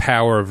sheer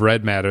power of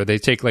red matter, they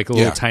take like a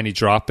little tiny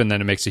drop and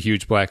then it makes a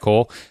huge black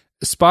hole.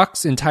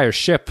 Spock's entire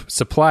ship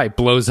supply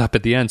blows up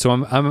at the end, so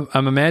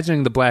I'm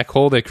imagining the black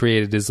hole they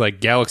created is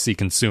like galaxy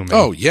consuming.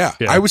 Oh yeah,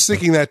 I was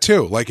thinking that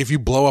too. Like if you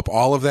blow up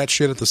all of that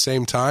shit at the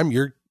same time,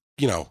 you're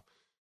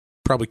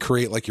probably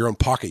create like your own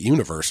pocket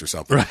universe or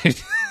something,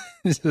 right?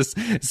 It just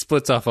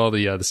splits off all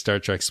the Star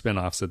Trek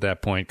spin-offs at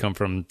that point come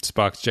from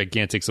Spock's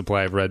gigantic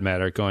supply of red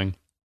matter going.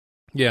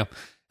 Yeah,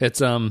 it's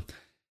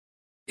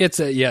just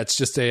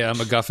a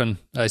MacGuffin,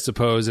 I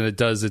suppose, and it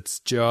does its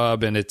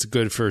job, and it's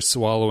good for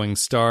swallowing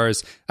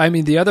stars. I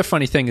mean, the other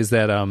funny thing is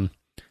that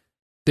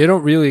they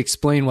don't really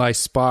explain why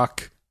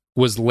Spock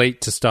was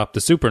late to stop the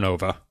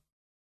supernova.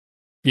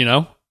 You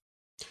know?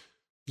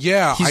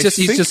 Yeah, he's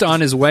just on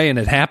his way, and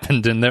it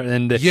happened.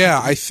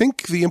 I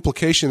think the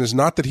implication is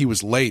not that he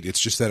was late; it's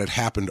just that it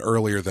happened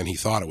earlier than he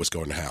thought it was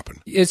going to happen.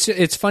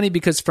 It's funny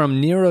because from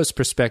Nero's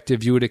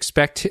perspective, you would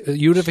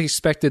have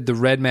expected the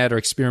red matter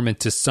experiment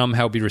to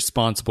somehow be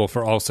responsible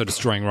for also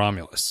destroying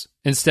Romulus.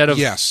 Instead of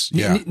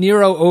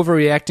Nero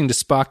overreacting to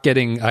Spock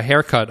getting a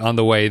haircut on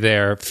the way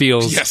there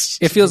feels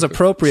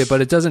appropriate,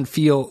 but it doesn't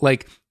feel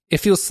like it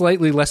feels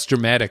slightly less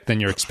dramatic than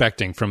you're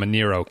expecting from a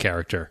Nero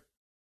character.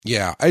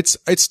 Yeah,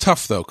 it's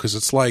tough though, because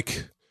it's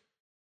like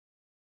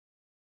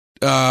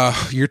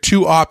your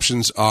two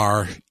options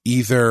are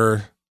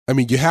either, I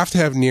mean, you have to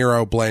have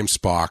Nero blame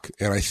Spock,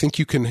 and I think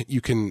you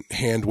can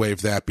hand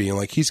wave that, being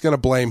like, he's going to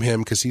blame him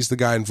because he's the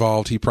guy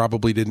involved. He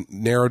probably didn't.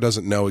 Nero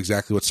doesn't know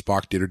exactly what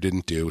Spock did or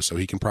didn't do, so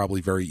he can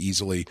probably very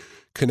easily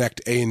connect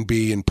A and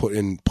B and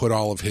put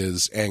all of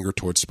his anger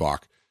towards Spock.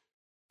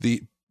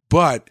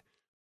 But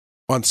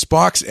on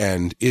Spock's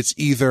end, it's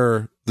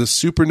either the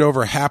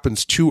supernova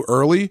happens too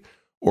early,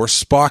 or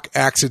Spock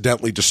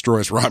accidentally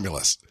destroys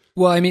Romulus.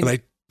 Well, I mean,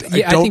 and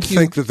I don't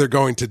think that they're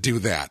going to do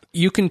that.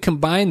 You can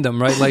combine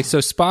them, right? Like, so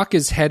Spock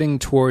is heading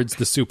towards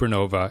the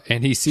supernova,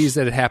 and he sees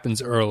that it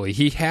happens early.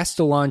 He has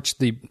to launch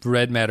the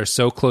red matter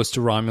so close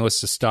to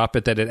Romulus to stop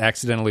it that it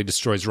accidentally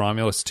destroys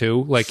Romulus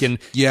too. Like in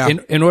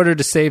order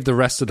to save the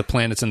rest of the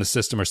planets in the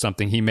system or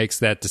something, he makes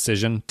that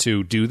decision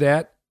to do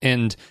that.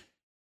 And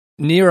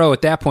Nero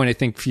at that point, I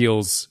think,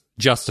 feels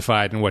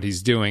justified in what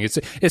he's doing. It's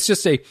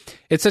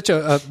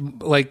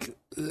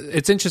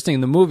interesting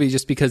in the movie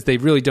just because they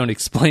really don't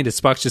explain it.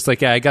 Spock's just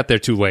like, I got there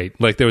too late.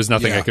 Like there was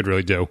nothing I could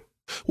really do.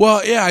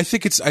 Well, yeah, I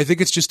think it's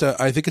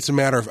a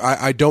matter of,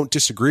 I don't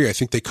disagree. I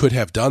think they could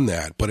have done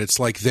that, but it's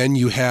like, then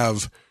you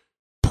have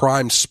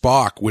Prime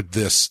Spock with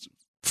this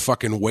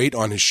fucking weight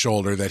on his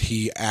shoulder that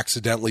he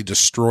accidentally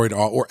destroyed,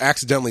 or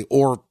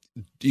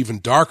even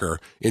darker,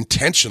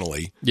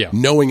 intentionally,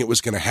 knowing it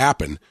was going to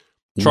happen,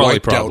 Trolley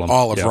wiped problem. out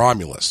all of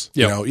Romulus.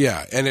 Yep.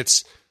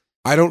 And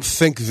I don't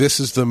think this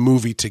is the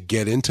movie to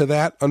get into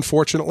that,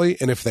 unfortunately.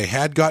 And if they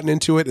had gotten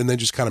into it and then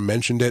just kind of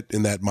mentioned it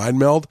in that mind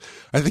meld,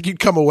 I think you'd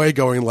come away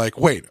going like,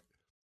 wait,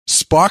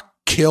 Spock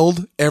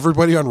killed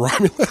everybody on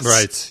Romulus?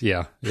 Right.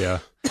 Yeah.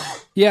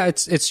 Yeah,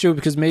 it's true,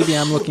 because maybe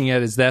I'm looking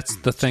at it as that's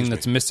the thing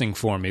that's missing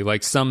for me,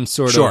 like some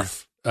sort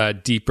of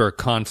deeper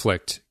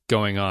conflict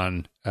going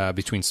on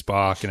between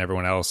Spock and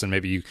everyone else, and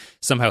maybe you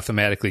somehow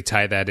thematically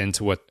tie that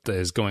into what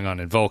is going on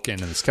in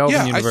Vulcan and this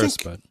Kelvin universe.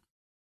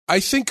 I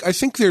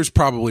think there's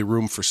probably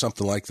room for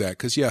something like that,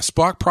 because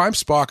Prime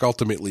Spock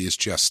ultimately is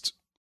just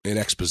an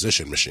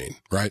exposition machine,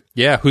 right?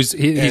 Yeah,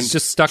 he's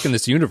just stuck in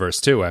this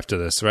universe too after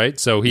this, right?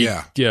 So he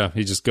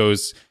just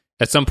goes,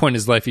 at some point in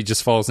his life he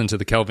just falls into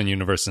the Kelvin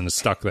universe and is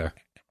stuck there.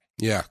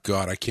 Yeah,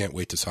 God, I can't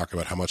wait to talk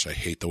about how much I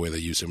hate the way they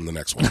use him in the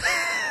next one.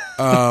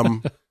 I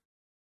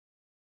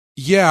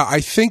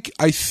think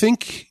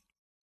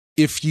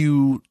if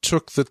you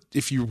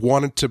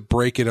wanted to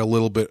break it a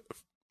little bit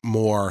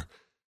more,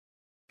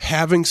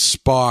 having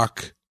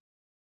Spock,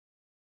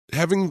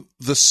 having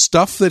the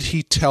stuff that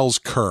he tells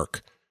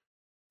Kirk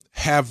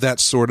have that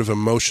sort of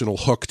emotional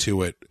hook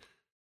to it,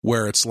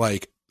 where it's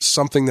like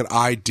something that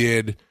I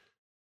did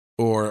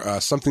or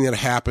something that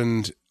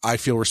happened I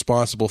feel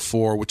responsible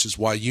for, which is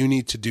why you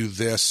need to do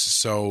this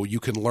so you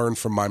can learn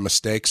from my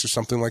mistakes or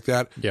something like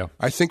that. Yeah.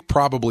 I think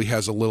probably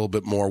has a little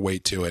bit more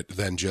weight to it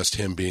than just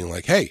him being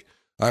like, hey,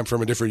 I'm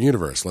from a different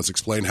universe. Let's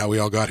explain how we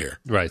all got here.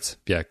 Right.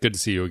 Yeah. Good to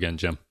see you again,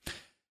 Jim.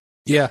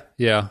 Yeah.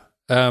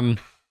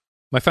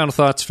 My final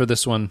thoughts for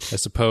this one, I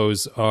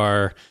suppose,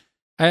 are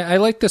I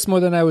like this more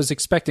than I was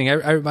expecting.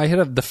 I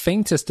had the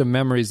faintest of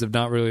memories of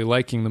not really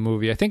liking the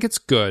movie. I think it's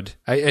good.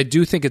 I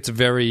do think it's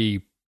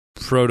very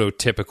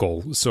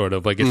prototypical, sort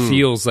of like it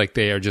feels like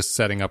they are just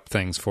setting up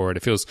things for it.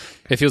 It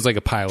feels like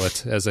a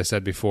pilot, as I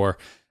said before.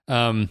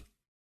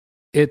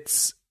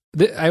 It's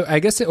I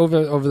guess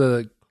over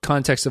the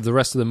context of the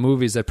rest of the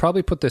movies, I'd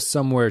probably put this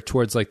somewhere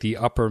towards like the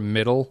upper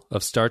middle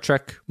of Star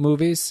Trek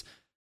movies.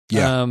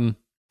 Yeah.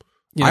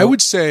 I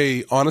would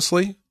say,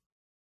 honestly,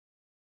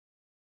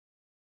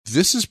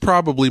 this is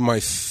probably my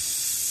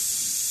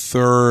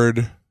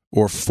third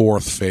or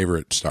fourth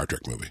favorite Star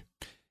Trek movie.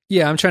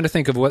 Yeah, I'm trying to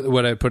think of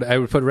what I put. I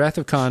would put Wrath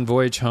of Khan,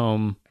 Voyage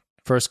Home,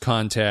 First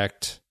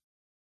Contact,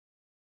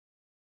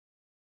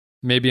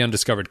 maybe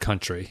Undiscovered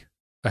Country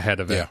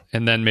ahead of it,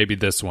 and then maybe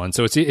this one.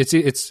 So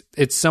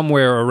it's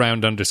somewhere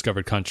around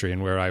Undiscovered Country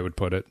and where I would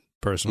put it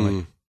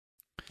personally.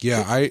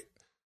 Yeah,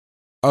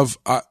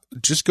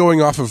 just going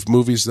off of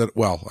movies that,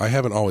 well, I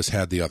haven't always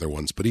had the other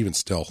ones, but even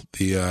still,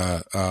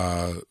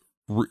 the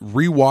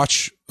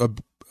rewatch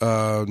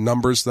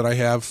numbers that I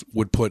have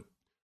would put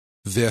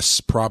this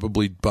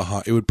probably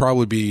behind. It would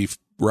probably be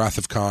Wrath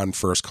of Khan,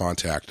 First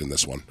Contact, and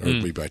this one. Or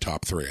it'd be my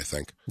top three, I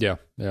think. Yeah.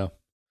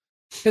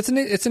 It's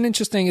an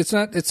interesting. It's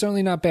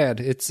certainly not bad.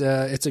 It's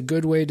a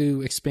good way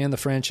to expand the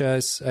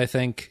franchise. I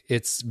think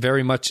it is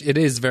very much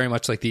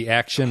like the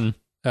action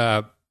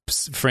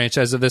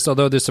franchise of this.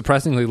 Although there's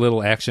surprisingly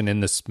little action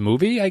in this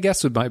movie, I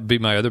guess would be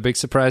my other big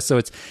surprise.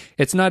 So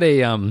it's not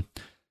a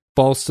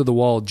balls to the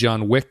wall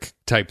John Wick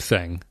type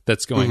thing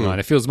that's going on.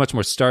 It feels much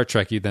more Star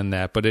Trek-y than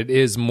that, but it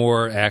is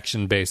more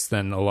action based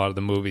than a lot of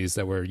the movies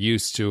that we're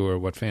used to or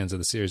what fans of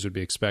the series would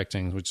be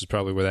expecting, which is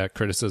probably where that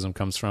criticism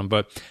comes from.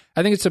 But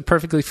I think it's a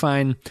perfectly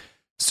fine,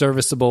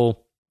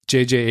 serviceable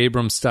J.J.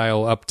 Abrams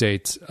style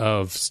update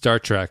of Star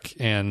Trek,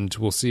 and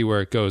we'll see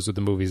where it goes with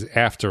the movies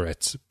after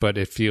it. But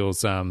it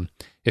feels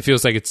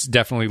like it's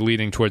definitely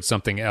leading towards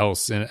something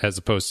else, as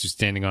opposed to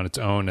standing on its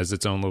own as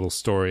its own little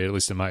story. At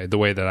least in the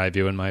way that I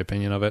view, in my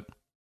opinion of it.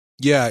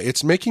 Yeah,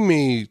 it's making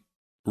me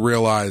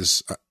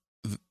realize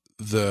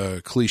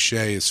the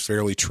cliche is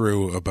fairly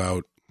true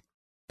about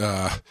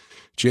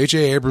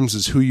J.J. Abrams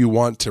is who you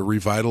want to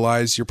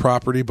revitalize your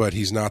property, but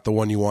he's not the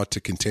one you want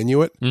to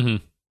continue it.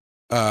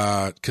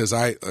 Because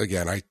I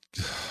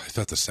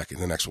thought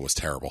the next one was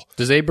terrible.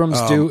 Does Abrams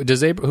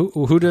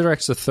who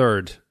directs the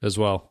third as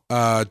well?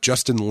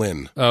 Justin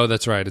Lin. Oh,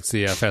 that's right. It's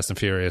the Fast and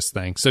Furious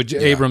thing. So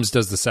Abrams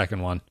does the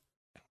second one.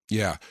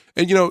 Yeah.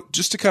 And,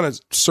 just to kind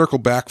of circle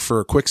back for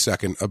a quick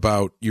second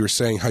about you were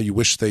saying how you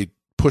wish they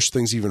pushed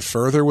things even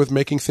further with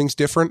making things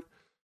different.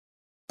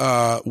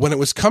 When it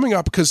was coming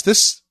up,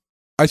 because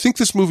I think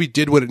this movie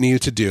did what it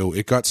needed to do.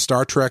 It got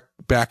Star Trek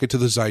back into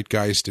the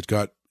zeitgeist. It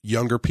got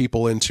younger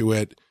people into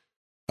it.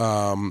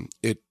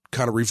 It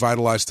kind of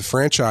revitalized the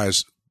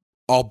franchise,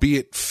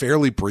 albeit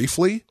fairly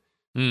briefly.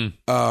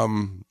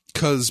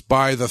 Because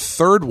by the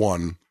third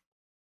one,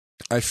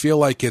 I feel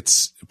like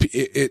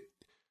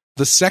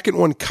the second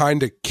one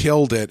kind of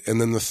killed it, and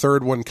then the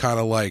third one kind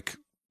of like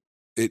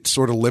it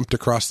sort of limped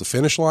across the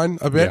finish line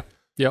a bit.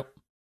 Yeah. Yep.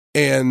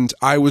 And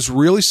I was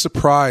really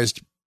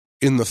surprised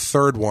in the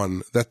third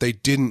one that they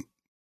didn't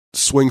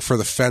swing for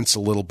the fence a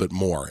little bit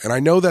more. And I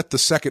know that the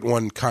second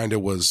one kind of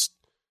was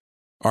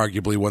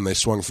arguably when they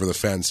swung for the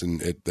fence, and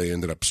they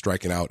ended up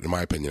striking out, in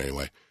my opinion,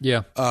 anyway.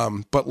 Yeah.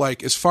 But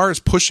like as far as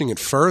pushing it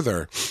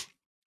further,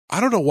 I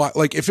don't know why.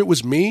 Like if it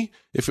was me,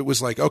 if it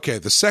was like, okay,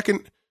 the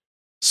second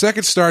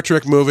Star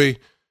Trek movie,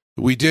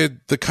 we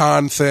did the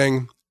Khan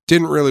thing,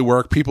 didn't really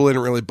work, people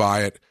didn't really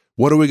buy it.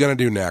 What are we going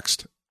to do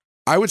next?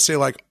 I would say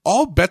like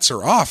all bets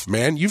are off,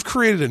 man. You've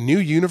created a new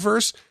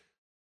universe.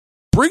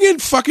 Bring in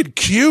fucking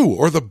Q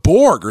or the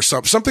Borg or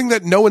something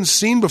that no one's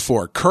seen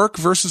before. Kirk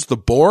versus the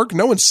Borg.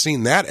 No one's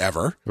seen that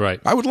ever. Right.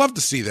 I would love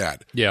to see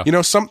that. Yeah.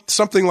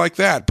 Something like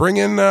that. Bring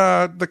in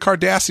the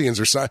Cardassians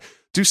or something.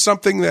 Do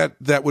something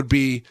that would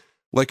be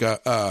like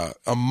a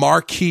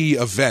marquee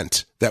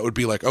event that would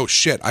be like, oh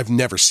shit, I've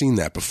never seen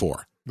that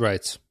before.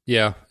 Right.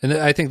 Yeah. And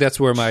I think that's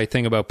where my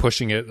thing about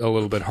pushing it a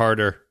little bit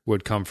harder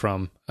would come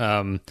from.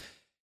 And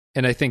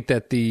I think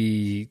that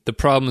the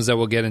problems that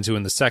we'll get into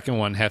in the second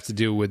one have to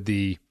do with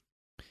the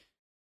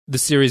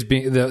series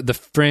being the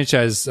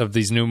franchise of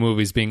these new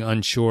movies being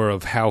unsure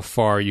of how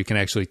far you can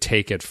actually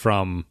take it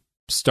from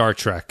Star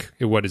Trek,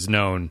 what is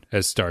known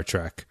as Star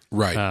Trek.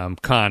 Right.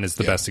 Khan is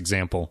the best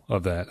example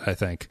of that, I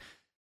think.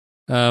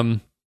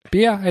 But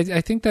yeah, I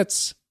think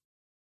it's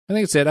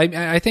it.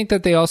 I think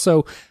that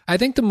I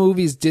think the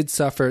movies did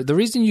suffer. The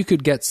reason you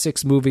could get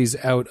 6 movies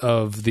out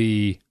of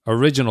the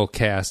original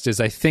cast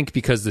is I think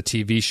because the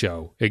TV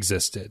show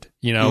existed.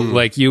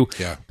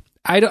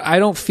 I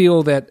don't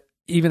feel that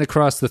even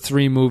across the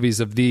 3 movies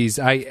of these,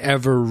 I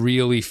ever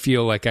really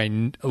feel like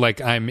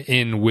I'm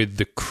in with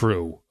the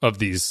crew of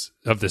this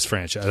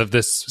franchise, of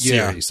this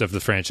series of the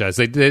franchise.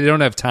 They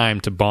don't have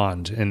time to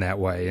bond in that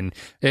way, and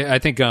I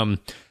think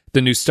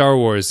the new Star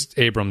Wars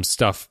Abrams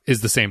stuff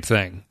is the same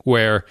thing,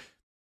 where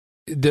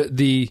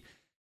maybe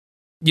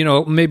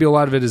a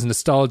lot of it is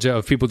nostalgia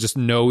of people just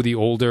know the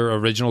older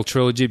original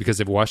trilogy because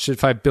they've watched it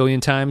 5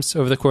 billion times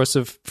over the course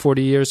of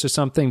 40 years or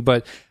something.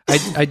 But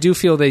I do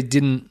feel they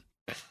didn't,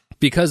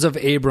 because of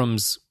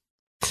Abrams'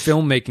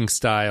 filmmaking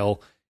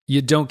style,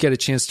 you don't get a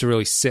chance to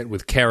really sit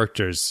with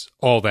characters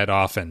all that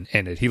often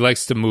in it. He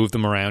likes to move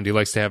them around. He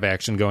likes to have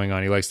action going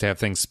on. He likes to have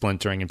things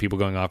splintering and people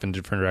going off in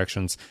different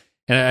directions.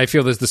 And I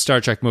feel there's the Star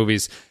Trek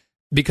movies,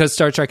 because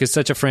Star Trek is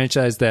such a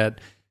franchise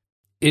that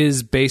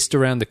is based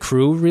around the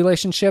crew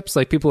relationships.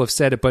 Like, people have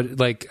said it, but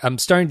like, I'm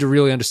starting to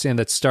really understand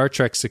that Star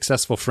Trek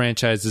successful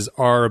franchises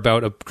are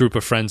about a group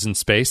of friends in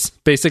space,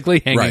 basically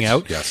hanging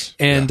out. Yes.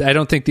 And I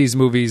don't think these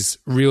movies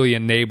really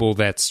enable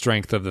that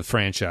strength of the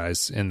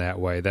franchise in that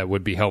way. That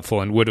would be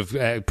helpful and would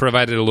have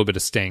provided a little bit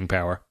of staying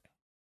power.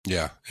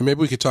 Yeah. And maybe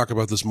we could talk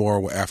about this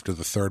more after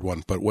the third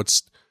one. But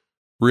what's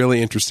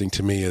really interesting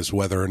to me is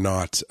whether or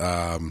not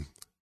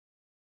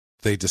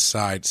they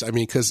decide. I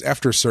mean, because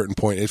after a certain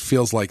point, it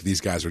feels like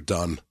these guys are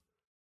done.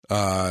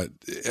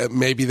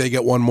 Maybe they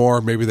get one more,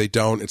 maybe they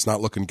don't. It's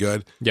not looking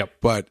good. Yep.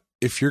 But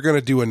if you're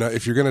gonna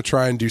if you're gonna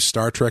try and do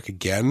Star Trek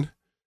again,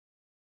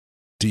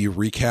 do you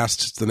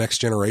recast the Next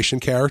Generation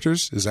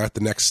characters? Is that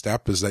the next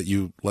step? Is that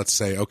you, let's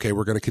say, okay,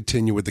 we're going to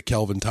continue with the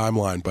Kelvin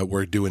timeline, but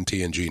we're doing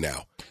TNG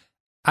now?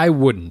 I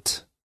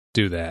wouldn't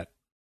do that.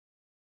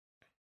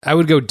 I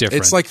would go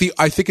different. It's like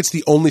I think it's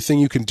the only thing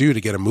you can do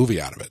to get a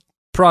movie out of it.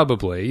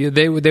 Probably.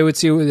 They would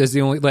see it as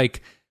the only,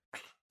 like,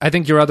 I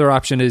think your other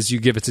option is you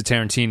give it to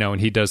Tarantino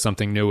and he does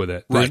something new with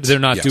it. Right. They're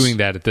not doing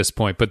that at this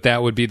point, but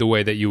that would be the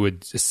way that you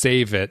would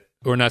save it,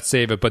 or not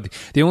save it, but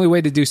the only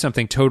way to do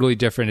something totally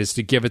different is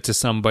to give it to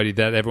somebody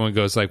that everyone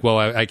goes like, well,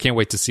 I can't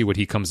wait to see what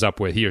he comes up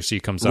with, he or she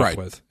comes up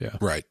with. Yeah.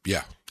 Right.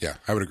 Yeah. Yeah.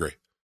 I would agree.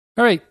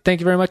 All right. Thank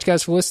you very much,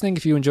 guys, for listening.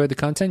 If you enjoyed the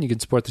content, you can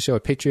support the show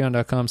at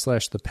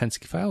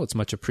patreon.com/thepensky-file. It's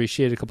much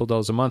appreciated. A couple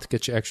 $2 a month.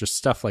 Get you extra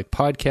stuff like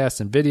podcasts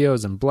and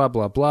videos and blah,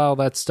 blah, blah, all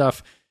that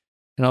stuff.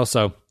 And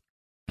also,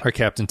 our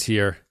Captain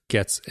tier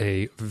gets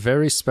a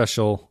very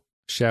special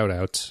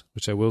shout-out,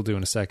 which I will do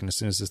in a second as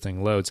soon as this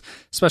thing loads.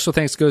 Special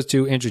thanks goes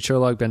to Andrew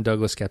Cherlog, Ben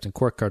Douglas, Captain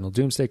Quark, Cardinal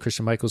Doomsday,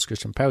 Christian Michaels,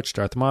 Christian Pouch,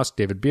 Darth Mosk,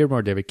 David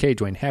Beardmore, David K.,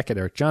 Dwayne Hackett,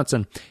 Eric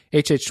Johnson,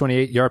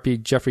 HH28,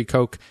 Yarpy, Jeffrey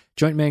Koch,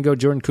 Joint Mango,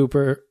 Jordan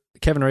Cooper,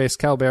 Kevin Reyes,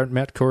 Cal Barrett,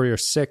 Matt Courier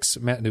 6,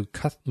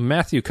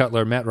 Matthew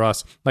Cutler, Matt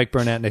Ross, Mike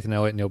Burnett, Nathan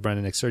Elliott, Neil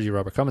Brennan, Nick Sergi,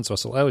 Robert Cummins,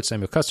 Russell Elliott,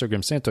 Samuel Custer,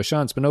 Grim Santo,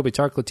 Sean Spinobi,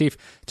 Tark Latif,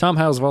 Tom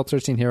Howes, Vault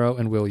 13 Hero,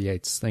 and Will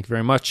Yates. Thank you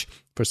very much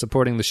for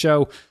supporting the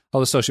show.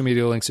 All the social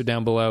media links are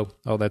down below,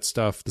 all that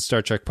stuff. The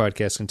Star Trek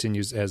podcast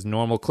continues as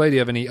normal. Clay, do you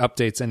have any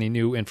updates, any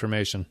new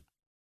information?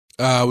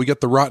 We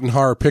got the Rotten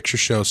Horror Picture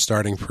Show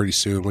starting pretty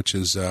soon, which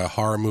is a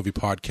horror movie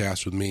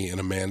podcast with me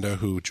and Amanda,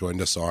 who joined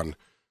us on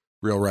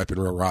Real Ripe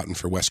and Real Rotten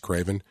for Wes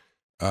Craven.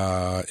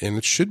 And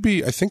it should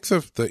be, I think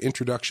the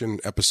introduction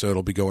episode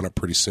will be going up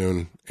pretty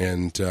soon.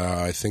 And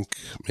I think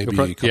maybe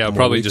a couple more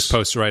probably weeks. just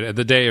post right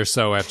the day or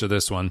so after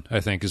this one, I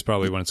think, is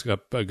probably when it's going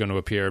to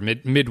appear,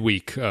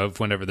 midweek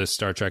of whenever this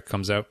Star Trek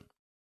comes out.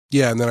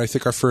 Yeah, and then I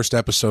think our first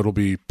episode will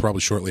be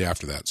probably shortly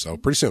after that, so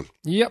pretty soon.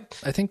 Yep,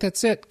 I think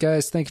that's it,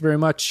 guys. Thank you very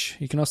much.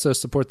 You can also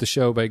support the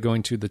show by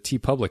going to the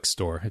TeePublic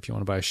store if you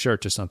want to buy a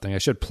shirt or something. I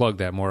should plug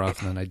that more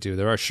often than I do.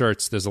 There are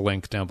shirts. There's a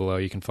link down below.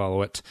 You can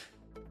follow it.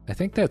 I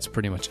think that's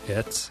pretty much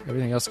it.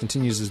 Everything else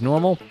continues as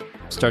normal.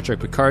 Star Trek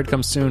Picard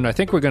comes soon. I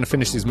think we're going to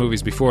finish these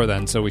movies before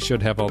then, so we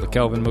should have all the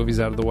Kelvin movies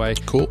out of the way.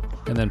 Cool.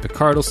 And then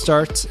Picard will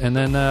start, and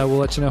then we'll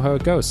let you know how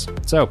it goes.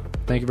 So,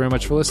 thank you very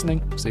much for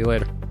listening. See you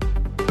later.